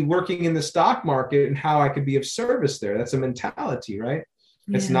still be working in the stock market and how I could be of service there. That's a mentality, right?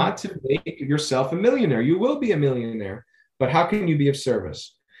 Yeah. It's not to make yourself a millionaire. You will be a millionaire, but how can you be of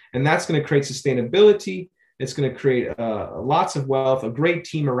service? And that's going to create sustainability. It's going to create lots of wealth, a great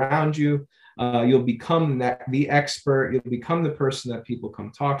team around you. You'll become the expert. You'll become the person that people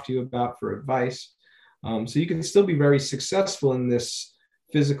come talk to you about for advice. So you can still be very successful in this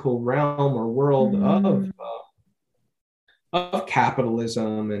physical realm or world of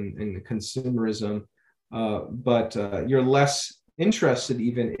capitalism and consumerism, but you're less interested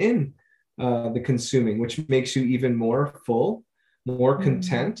even in the consuming, which makes you even more full, more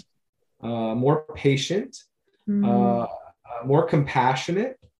content, more patient, more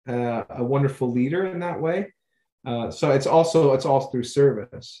compassionate, a wonderful leader in that way. So it's all through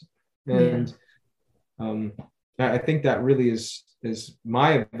service. And I think that really is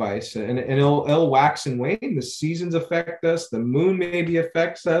my advice, and it'll wax and wane. The seasons affect us. The moon maybe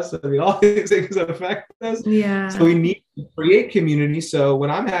affects us. I mean, all these things affect us. Yeah. So we need to create community. So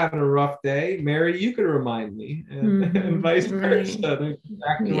when I'm having a rough day, Mary, you could remind me, and vice versa.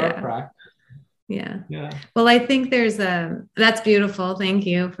 Back to our practice. Yeah. Well, I think that's beautiful. Thank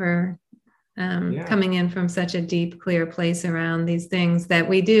you for coming in from such a deep, clear place around these things that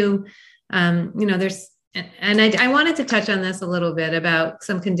we do. There's, and I wanted to touch on this a little bit about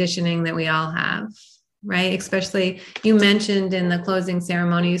some conditioning that we all have, right? Especially you mentioned in the closing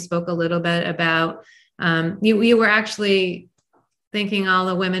ceremony, you spoke a little bit about, you were actually thanking all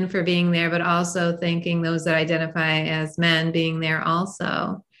the women for being there, but also thanking those that identify as men being there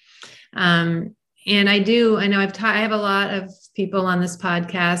also. And I know I have a lot of people on this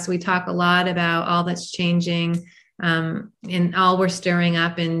podcast. We talk a lot about all that's changing, and all we're stirring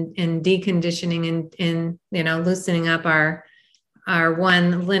up in deconditioning and loosening up our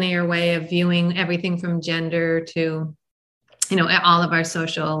one linear way of viewing everything from gender to, all of our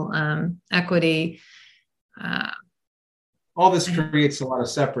social equity. All this creates a lot of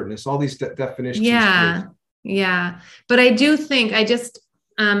separateness. All these definitions. Yeah. But I do think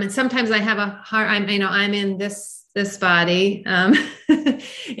sometimes I have a hard, I'm in this body.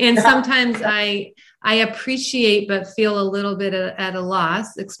 And sometimes I appreciate, but feel a little bit at a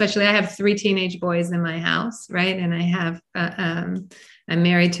loss, especially I have 3 teenage boys in my house. Right. And I have, I'm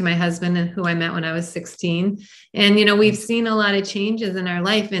married to my husband who I met when I was 16. And, we've seen a lot of changes in our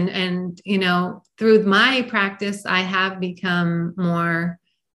life and, through my practice, I have become more,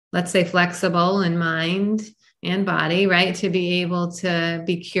 let's say, flexible in mind and body, right? To be able to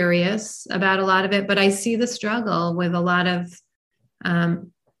be curious about a lot of it. But I see the struggle with a lot of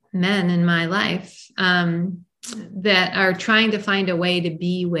men in my life that are trying to find a way to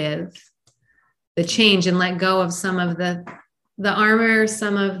be with the change and let go of some of the armor,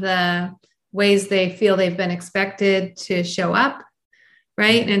 some of the ways they feel they've been expected to show up,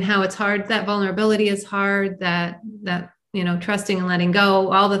 right? And how it's hard, that vulnerability is hard, that trusting and letting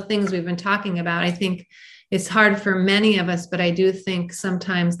go, all the things we've been talking about. I think it's hard for many of us, but I do think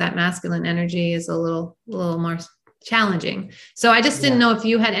sometimes that masculine energy is a little more challenging. So I just didn't know if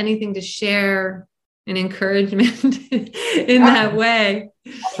you had anything to share, an encouragement in that way.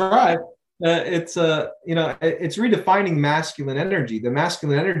 That's right. It's redefining masculine energy. The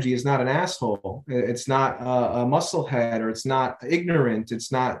masculine energy is not an asshole. It's not a musclehead, or it's not ignorant.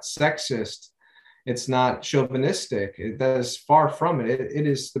 It's not sexist. It's not chauvinistic. That is far from it. It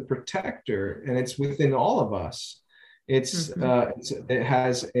is the protector, and it's within all of us. It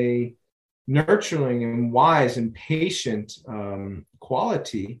has a nurturing and wise and patient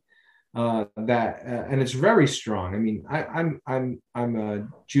quality and it's very strong. I mean, I'm a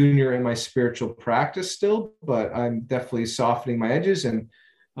junior in my spiritual practice still, but I'm definitely softening my edges and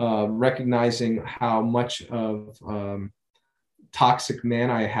recognizing how much of toxic man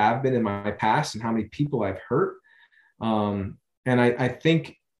I have been in my past and how many people I've hurt. And I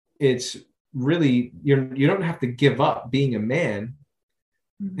think it's really, you don't have to give up being a man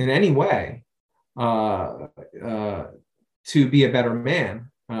in any way to be a better man.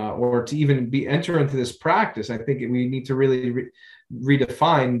 Or to even enter into this practice. I think we need to really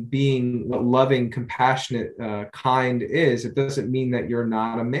redefine being what loving, compassionate, kind is. It doesn't mean that you're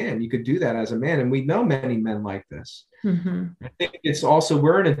not a man. You could do that as a man. And we know many men like this. Mm-hmm. I think it's also,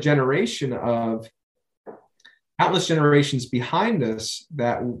 we're in a generation of countless generations behind us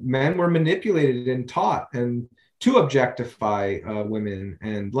that men were manipulated and taught and to objectify women,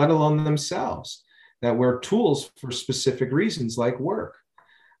 and let alone themselves, that we're tools for specific reasons like work.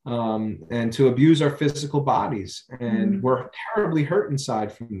 And to abuse our physical bodies. And we're terribly hurt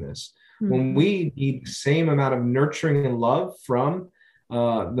inside from this. When we need the same amount of nurturing and love from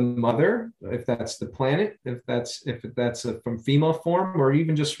the mother, if that's the planet, if that's from female form, or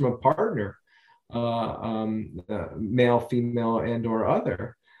even just from a partner, male, female, and or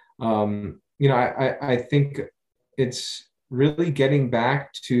other, I think it's really getting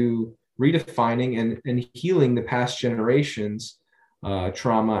back to redefining and healing the past generations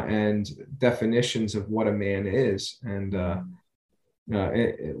trauma and definitions of what a man is. And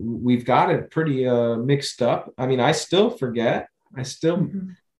we've got it pretty mixed up. I mean, I still forget. I still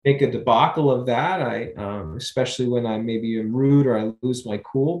make a debacle of that. Especially when I maybe am rude or I lose my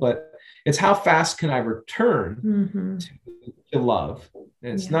cool, but it's how fast can I return to love?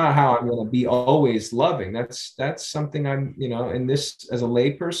 And it's not how I'm going to be always loving. That's something I'm, in this as a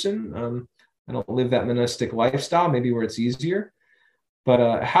lay person, I don't live that monastic lifestyle, maybe where it's easier.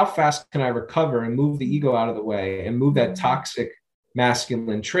 But how fast can I recover and move the ego out of the way and move that toxic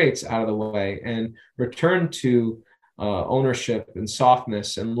masculine traits out of the way and return to ownership and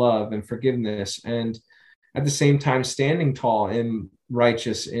softness and love and forgiveness, and at the same time standing tall and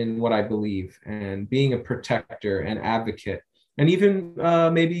righteous in what I believe and being a protector and advocate, and even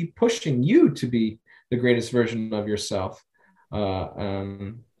maybe pushing you to be the greatest version of yourself.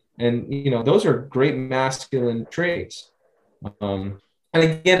 And those are great masculine traits. And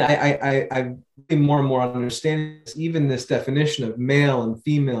again, I more and more understand even this definition of male and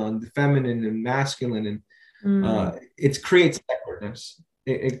female and feminine and masculine, and it creates separateness.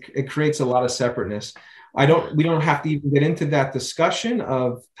 It creates a lot of separateness. We don't have to even get into that discussion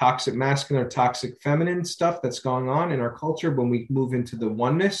of toxic masculine or toxic feminine stuff that's going on in our culture when we move into the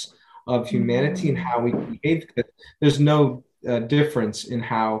oneness of humanity and how we behave. There's no difference in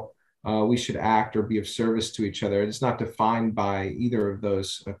how we should act or be of service to each other. It's not defined by either of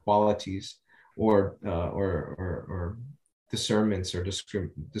those qualities or discernments or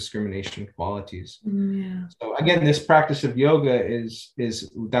discrimination qualities. Yeah. So again, this practice of yoga is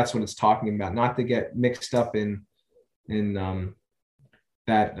that's what it's talking about, not to get mixed up in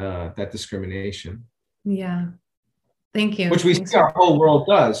that discrimination. Yeah. Thank you. Which we see our whole world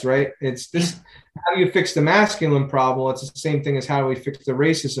does, right? It's this, how do you fix the masculine problem? It's the same thing as how do we fix the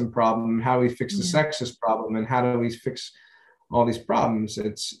racism problem, how do we fix the sexist problem, and how do we fix all these problems?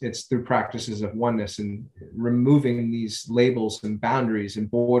 It's through practices of oneness and removing these labels and boundaries and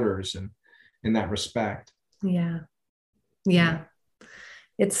borders and in that respect. Yeah.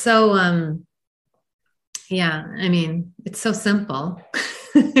 It's so, I mean, it's so simple,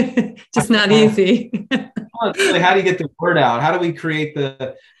 just not easy. Really, how do you get the word out? How do we create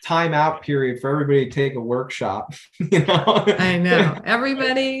the timeout period for everybody to take a workshop? I know.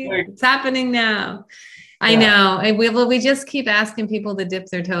 Everybody, it's happening now. I know. We just keep asking people to dip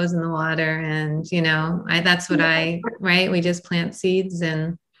their toes in the water. And, that's what right? We just plant seeds,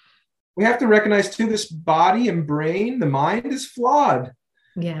 and we have to recognize too, this body and brain, the mind is flawed.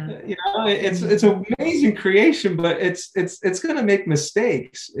 Yeah. It's an amazing creation, but it's going to make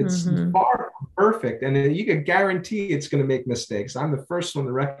mistakes. It's far from perfect. And you can guarantee it's going to make mistakes. I'm the first one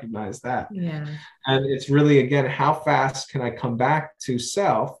to recognize that. Yeah. And it's really, again, how fast can I come back to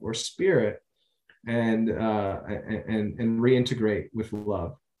self or spirit and reintegrate with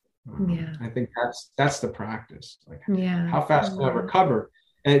love? I think that's the practice. Like, how fast can I recover?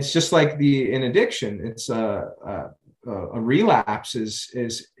 And it's just like in addiction, it's a relapse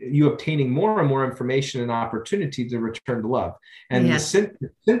is you obtaining more and more information and opportunity to return to love. And the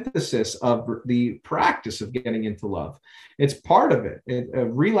synthesis of the practice of getting into love, it's part of it. A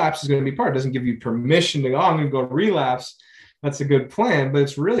relapse is going to be part. It doesn't give you permission to go, I'm going to go relapse. That's a good plan, but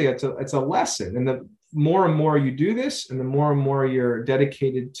it's really, it's a lesson. And the more and more you do this, and the more and more you're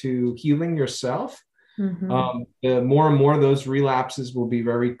dedicated to healing yourself, the more and more those relapses will be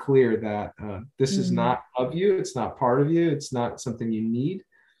very clear that this is not of you. It's not part of you. It's not something you need.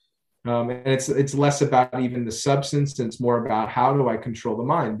 And it's less about even the substance, and it's more about how do I control the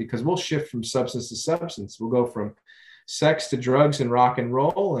mind, because we'll shift from substance to substance. We'll go from sex to drugs and rock and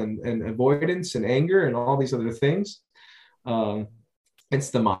roll and avoidance and anger and all these other things. It's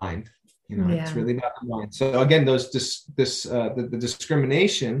the mind. It's really not the mind. So again, the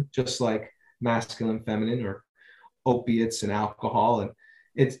discrimination, just like masculine, feminine, or opiates and alcohol,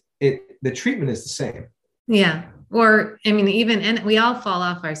 and the treatment is the same. Yeah. Or, I mean, and we all fall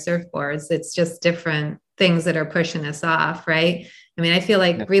off our surfboards. It's just different things that are pushing us off, right? I mean, I feel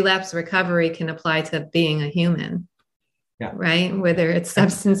like relapse recovery can apply to being a human, right? Whether it's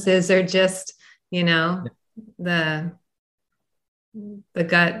substances or just, the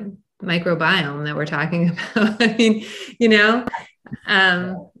gut microbiome that we're talking about. I mean,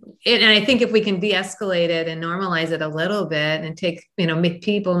 and I think if we can de-escalate it and normalize it a little bit and take,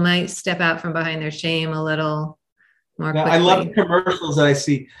 people might step out from behind their shame a little more quickly. I love the commercials that I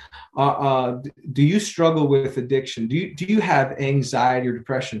see. Do you struggle with addiction? Do you have anxiety or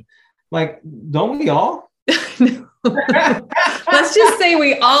depression? Like, don't we all? Let's just say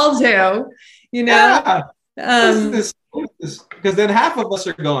we all do, because then half of us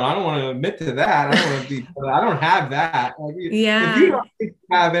are going, I don't want to admit to that. I don't have that. Like, if you don't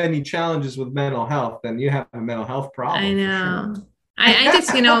have any challenges with mental health, then you have a mental health problem. I know. Sure. I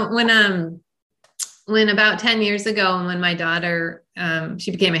just, when about 10 years ago, when my daughter,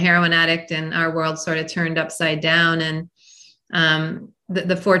 she became a heroin addict and our world sort of turned upside down, and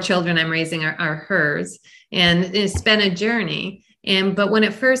the 4 children I'm raising are hers, and it's been a journey. But when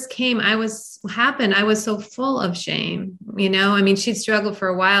it first came, I was so full of shame, I mean, she'd struggled for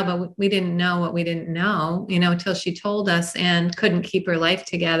a while, but we didn't know what we didn't know, until she told us, and couldn't keep her life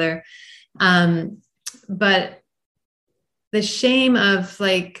together. But the shame of,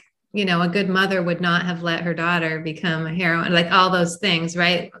 like, a good mother would not have let her daughter become a heroine, like all those things,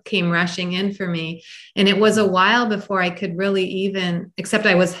 right, came rushing in for me. And it was a while before I could really even, except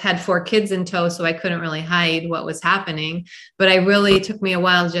I had 4 kids in tow, so I couldn't really hide what was happening. But it took me a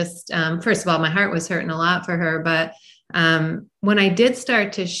while, just, first of all, my heart was hurting a lot for her. But when I did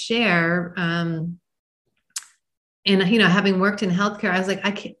start to share, and having worked in healthcare, I was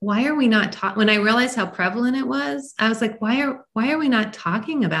like, why are we not talking? When I realized how prevalent it was, I was like, why are we not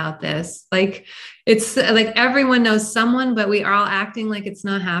talking about this? Like, it's like everyone knows someone, but we are all acting like it's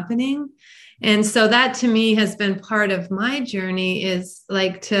not happening. And so that to me has been part of my journey, is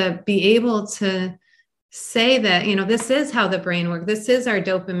like to be able to say that, this is how the brain works. This is our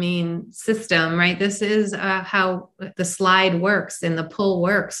dopamine system, right? This is how the slide works and the pull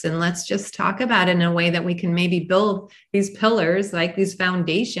works. And let's just talk about it in a way that we can maybe build these pillars, like these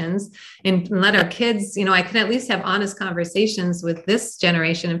foundations, and let our kids, I can at least have honest conversations with this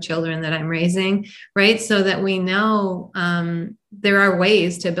generation of children that I'm raising, right? So that we know there are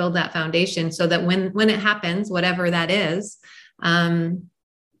ways to build that foundation, so that when it happens, whatever that is,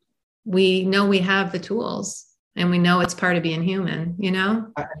 we know we have the tools, and we know it's part of being human,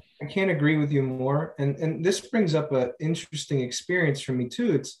 I can't agree with you more. And this brings up an interesting experience for me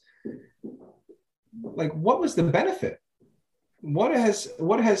too. It's like, what was the benefit? How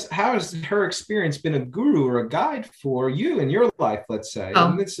has her experience been a guru or a guide for you in your life, let's say? Oh,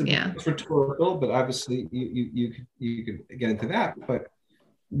 and it's rhetorical, but obviously you could get into that. But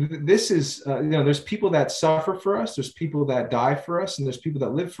this is, there's people that suffer for us, there's people that die for us, and there's people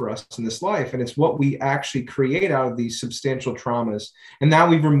that live for us in this life. And it's what we actually create out of these substantial traumas. And now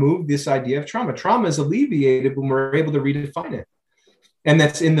we've removed this idea of trauma. Trauma is alleviated when we're able to redefine it. And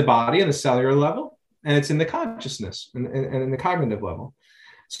that's in the body on the cellular level, and it's in the consciousness and in the cognitive level.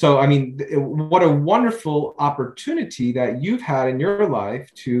 So, I mean, what a wonderful opportunity that you've had in your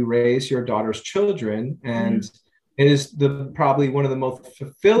life to raise your daughter's children. And it is probably one of the most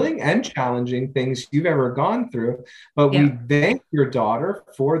fulfilling and challenging things you've ever gone through. But we thank your daughter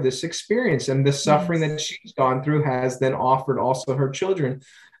for this experience, and the suffering that she's gone through has then offered also her children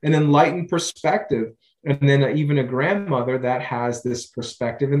an enlightened perspective. And then even a grandmother that has this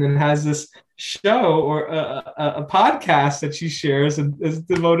perspective, and then has this show or a podcast that she shares and has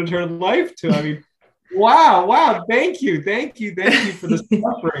devoted her life to. I mean, wow. Thank you for the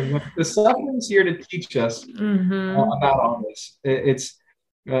suffering. The suffering's here to teach us about all this. It's,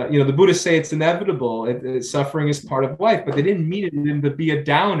 the Buddhists say it's inevitable. Suffering is part of life, but they didn't mean it to be a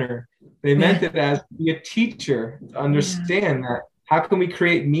downer. They meant it as to be a teacher, to understand that how can we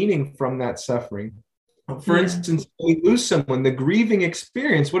create meaning from that suffering? For instance, when we lose someone, the grieving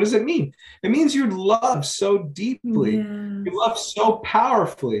experience, what does it mean? It means you love so deeply, you love so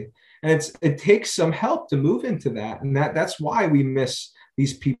powerfully. And it takes some help to move into that. And that's why we miss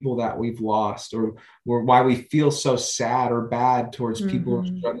these people that we've lost, or why we feel so sad or bad towards people who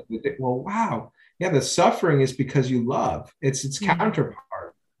are struggling with it. Well, wow. Yeah, the suffering is because you love. It's its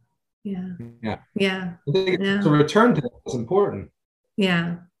counterpart. Yeah. To return to that is important.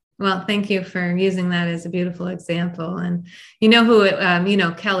 Yeah. Well, thank you for using that as a beautiful example. And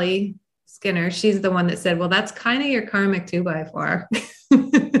Kelly Skinner, she's the one that said, well, that's kind of your karmic 2x4.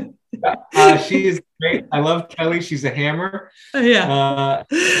 She is great. I love Kelly. She's a hammer. What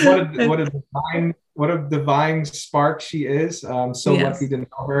a divine spark she is. I'm so lucky to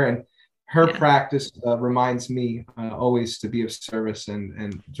know her, and her practice reminds me always to be of service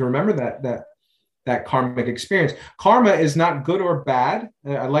and to remember that karmic experience. Karma is not good or bad.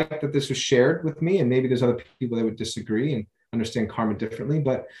 I like that this was shared with me, and maybe there's other people that would disagree and understand karma differently,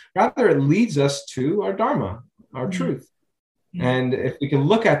 but rather it leads us to our dharma, our truth. And if we can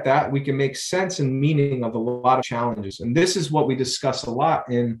look at that, we can make sense and meaning of a lot of challenges. And this is what we discuss a lot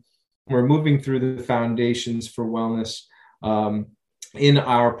when we're moving through the foundations for wellness in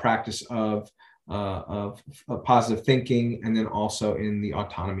our practice of positive thinking, and then also in the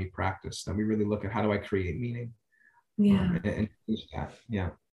autonomy practice, that we really look at how do I create meaning. And teach that.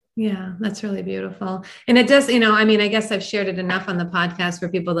 Yeah, that's really beautiful. And it does, I guess I've shared it enough on the podcast for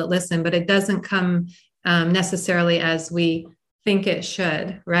people that listen, but it doesn't come necessarily as we think it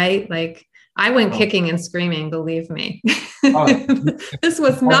should, right? Like, I went kicking and screaming, believe me. This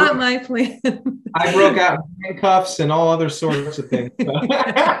was not my plan. I broke out in handcuffs and all other sorts of things. But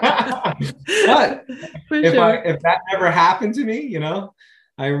if that never happened to me,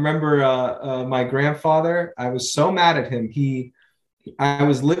 I remember my grandfather, I was so mad at him. I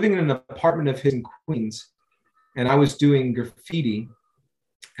was living in an apartment of his in Queens, and I was doing graffiti,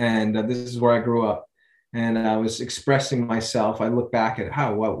 and this is where I grew up. And I was expressing myself. I look back at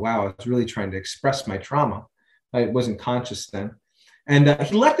wow, I was really trying to express my trauma. I wasn't conscious then. And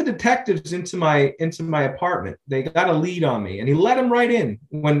he let the detectives into my apartment. They got a lead on me, and he let them right in,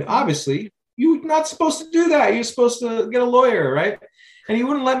 when obviously you're not supposed to do that. You're supposed to get a lawyer, right? And he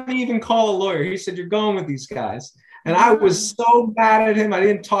wouldn't let me even call a lawyer. He said, you're going with these guys. And I was so mad at him. I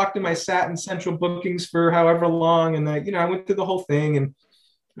didn't talk to him. I sat in central bookings for however long. And I went through the whole thing. And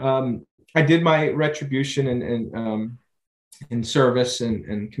I did my retribution and service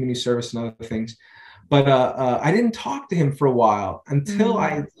and community service and other things. But I didn't talk to him for a while until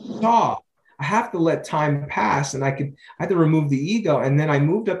I saw I have to let time pass, and I had to remove the ego. And then I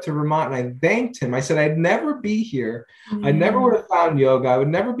moved up to Vermont and I thanked him. I said, I'd never be here. I never would have found yoga. I would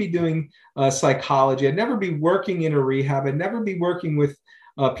never be doing psychology. I'd never be working in a rehab. I'd never be working with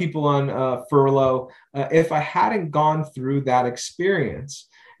people on furlough if I hadn't gone through that experience.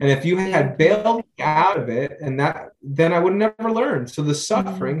 And if you had bailed me out of it, then I would never learn. So the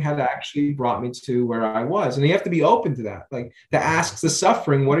suffering had actually brought me to where I was. And you have to be open to that, like to ask the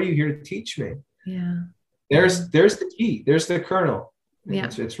suffering, what are you here to teach me? Yeah. There's the key. There's the kernel. Yeah.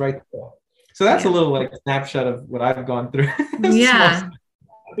 It's right there. So that's a little like a snapshot of what I've gone through. Yeah.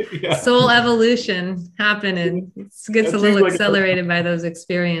 Soul evolution happening. It gets a little accelerated by those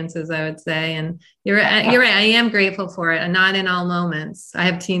experiences, I would say. And you're right. I am grateful for it, and not in all moments. I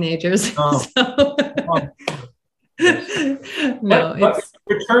have teenagers. Oh. So. No, but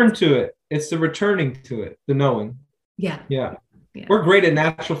return to it. It's the returning to it, the knowing. Yeah. We're great at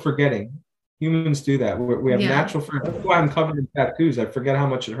natural forgetting. Humans do that. We have natural forgetting. That's why I'm covered in tattoos. I forget how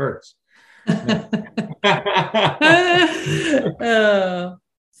much it hurts. Oh.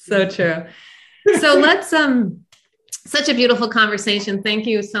 So true. So let's, such a beautiful conversation. Thank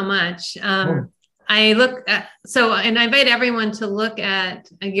you so much. And I invite everyone to look at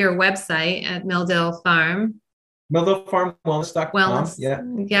your website at Milldale Farm. MilldaleFarmWellness.com. Wellness. Yeah.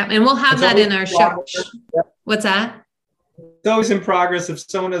 Yeah. And we'll have that in our show. What's that? It's always in progress. If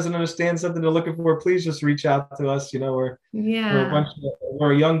someone doesn't understand something they're looking for, please just reach out to us. We're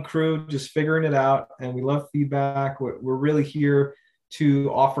a young crew just figuring it out, and we love feedback. We're really here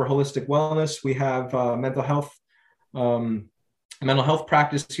to offer holistic wellness. We have mental health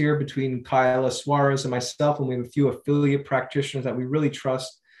practice here between Kyla Suarez and myself, and we have a few affiliate practitioners that we really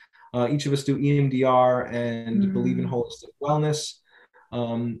trust. Each of us do EMDR and believe in holistic wellness.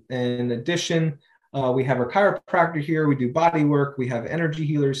 In addition, we have our chiropractor here. We do body work. We have energy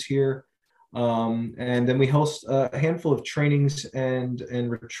healers here. And then we host a handful of trainings and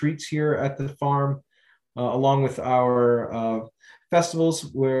retreats here at the farm, along with our festivals,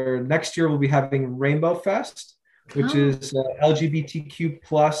 where next year we'll be having Rainbow Fest, which is LGBTQ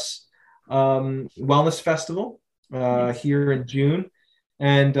plus wellness festival here in June.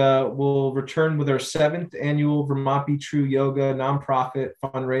 And we'll return with our 7th annual Vermont Be True Yoga nonprofit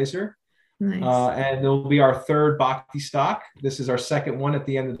fundraiser. Nice. And it'll be our 3rd Bhakti stock. This is our 2nd one at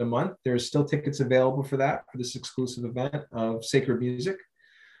the end of the month. There's still tickets available for this exclusive event of sacred music.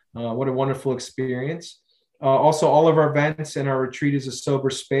 What a wonderful experience. Also, all of our events and our retreat is a sober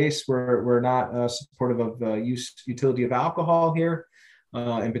space. We're not supportive of utility of alcohol here,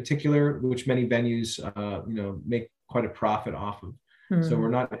 in particular, which many venues make quite a profit off of. So we're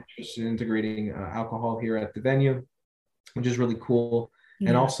not interested in integrating alcohol here at the venue, which is really cool,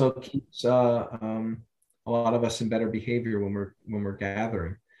 and also keeps a lot of us in better behavior when we're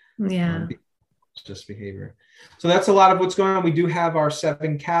gathering. Just behavior. So that's a lot of what's going on. We do have our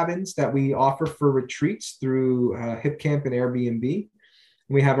 7 cabins that we offer for retreats through HipCamp and Airbnb.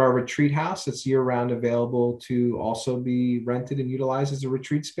 We have our retreat house that's year-round available to also be rented and utilized as a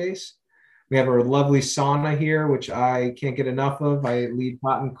retreat space. We have our lovely sauna here, which I can't get enough of. I lead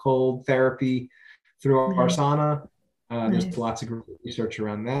hot and cold therapy through our sauna. There's lots of research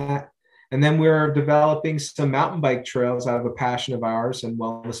around that. And then we're developing some mountain bike trails out of a passion of ours and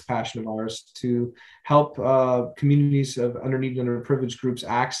wellness passion of ours to help communities of underneath and underprivileged groups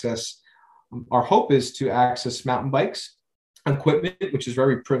access. Our hope is to access mountain bikes, equipment, which is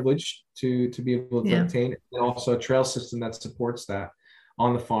very privileged to be able to obtain, and also a trail system that supports that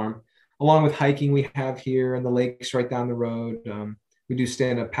on the farm. Along with hiking we have here and the lakes right down the road. We do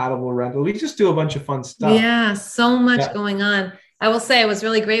stand-up paddleboard rental. We just do a bunch of fun stuff. Yeah, so much going on. I will say I was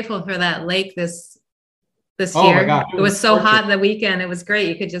really grateful for that lake this year. My gosh, it was so hot the weekend. It was great.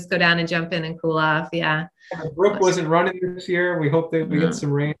 You could just go down and jump in and cool off. Yeah. The brook wasn't running this year. We hope that we get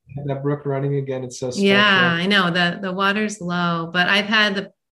some rain and have that brook running again. It's so special. Yeah, I know. The water's low, but I've had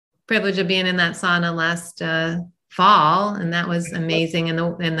the privilege of being in that sauna last fall, and that was amazing. And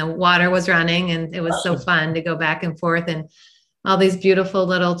the water was running, and it was so fun to go back and forth, and all these beautiful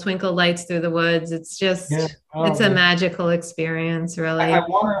little twinkle lights through the woods. It's just, it's a magical experience, really.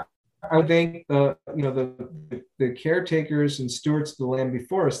 I would thank the caretakers and stewards of the land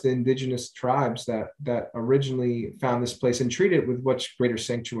before us, the indigenous tribes that originally found this place and treated it with much greater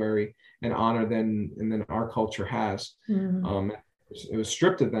sanctuary and honor than our culture has. It was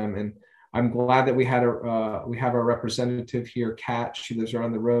stripped of them, and I'm glad that we have our representative here, Kat. She lives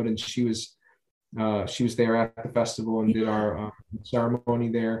around the road, and she was there at the festival and did our ceremony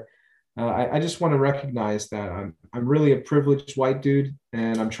there. I just want to recognize that I'm really a privileged white dude,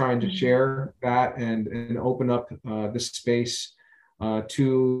 and I'm trying to share that and open up this space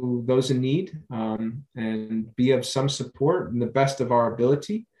to those in need, and be of some support in the best of our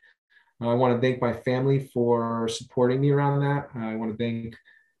ability. I want to thank my family for supporting me around that. I want to thank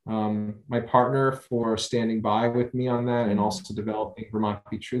my partner for standing by with me on that, and also developing Vermont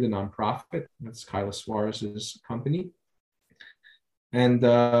Be True, the nonprofit. That's Kyla Suarez's company. And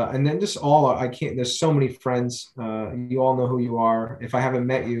then just I can't, there's so many friends. You all know who you are. If I haven't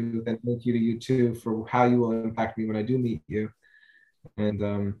met you, then thank you to you too for how you will impact me when I do meet you.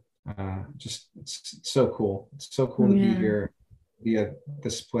 And just, it's so cool. It's so cool to be here, be at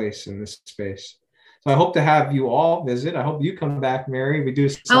this place in this space. So I hope to have you all visit. I hope you come back, Mary. We do.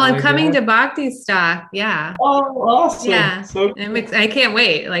 I'm coming to Bhaktistock. Yeah. Oh, awesome. Yeah. So cool. I can't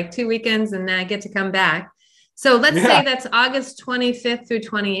wait. Like 2 weekends, and then I get to come back. So let's say that's August 25th through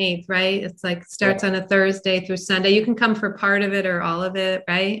 28th, right? It's like starts on a Thursday through Sunday. You can come for part of it or all of it,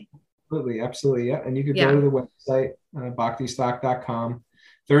 right? Absolutely. Yeah. And you can go to the website, bhaktistock.com.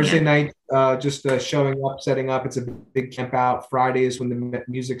 Thursday night, just showing up, setting up. It's a big camp out. Friday is when the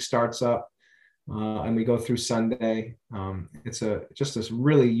music starts up. And we go through Sunday. It's just this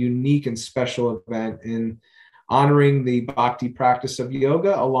really unique and special event in honoring the bhakti practice of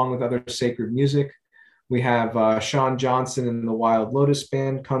yoga, along with other sacred music. We have Sean Johnson and the Wild Lotus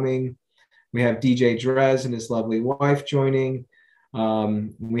Band coming. We have DJ Drez and his lovely wife joining.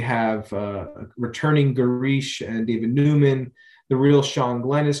 We have returning Garish and David Newman. The real Sean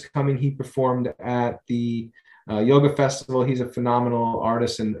Glenn is coming. He performed at the Yoga Festival. He's a phenomenal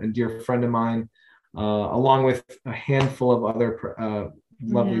artist and dear friend of mine, along with a handful of other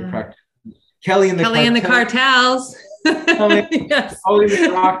lovely practitioners. Kelly and the Cartels. Yes. Always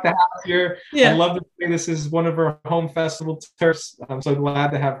rock the house here. I love to say this is one of her home festival turfs. I'm so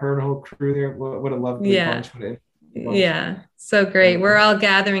glad to have her and her whole crew there. What a lovely bunch. Yeah, so great. We're all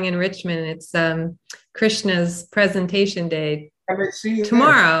gathering in Richmond. It's Krishna's presentation day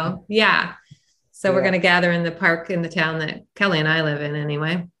tomorrow. Yeah. So we're going to gather in the park in the town that Kelly and I live in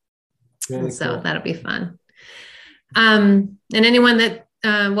anyway. Really so cool. That'll be fun. And anyone that,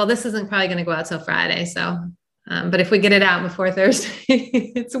 this isn't probably going to go out till Friday. So, but if we get it out before Thursday,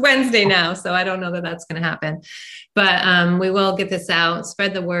 it's Wednesday now. So I don't know that that's going to happen, but we will get this out,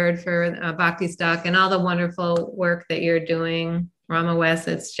 spread the word for Bhaktistock and all the wonderful work that you're doing, Rama West.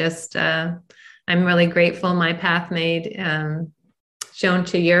 It's just, I'm really grateful my path made shown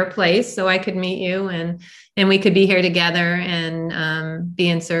to your place so I could meet you and we could be here together and be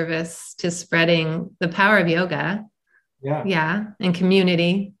in service to spreading the power of yoga. Yeah. And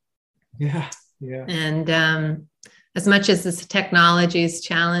community. Yeah. And as much as this technology is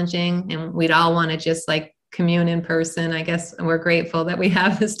challenging and we'd all want to just like commune in person, I guess we're grateful that we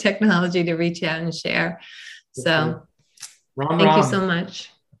have this technology to reach out and share. So thank you so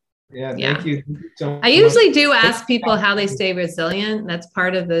much. Yeah. Thank you so much. I usually do ask people how they stay resilient. That's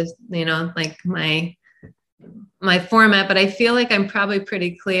part of the, like my format, but I feel like I'm probably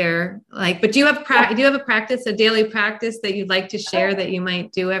pretty clear. But do you have a practice, a daily practice that you'd like to share that you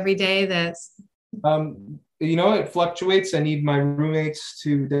might do every day? That's it fluctuates. I need my roommates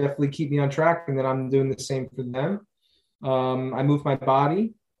to definitely keep me on track, and then I'm doing the same for them. I move my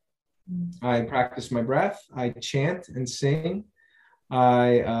body. I practice my breath. I chant and sing.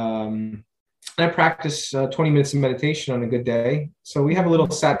 I practice 20 minutes of meditation on a good day. So we have a little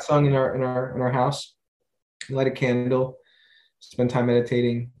satsang in our house. Light a candle, spend time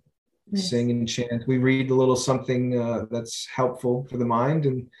meditating, sing and chant. We read a little something that's helpful for the mind,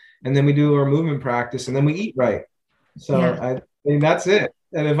 and then we do our movement practice, and then we eat right. So I mean that's it.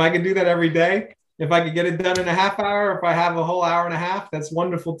 And if I could do that every day, if I could get it done in a half hour, if I have a whole hour and a half, that's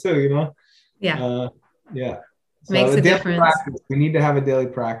wonderful too. Yeah. So makes a difference. Practice, we need to have a daily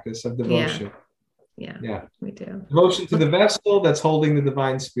practice of devotion. Yeah, we do. Devotion to the vessel that's holding the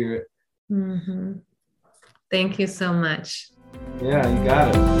divine spirit. Mm-hmm. Thank you so much. Yeah, you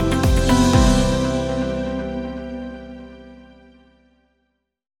got it.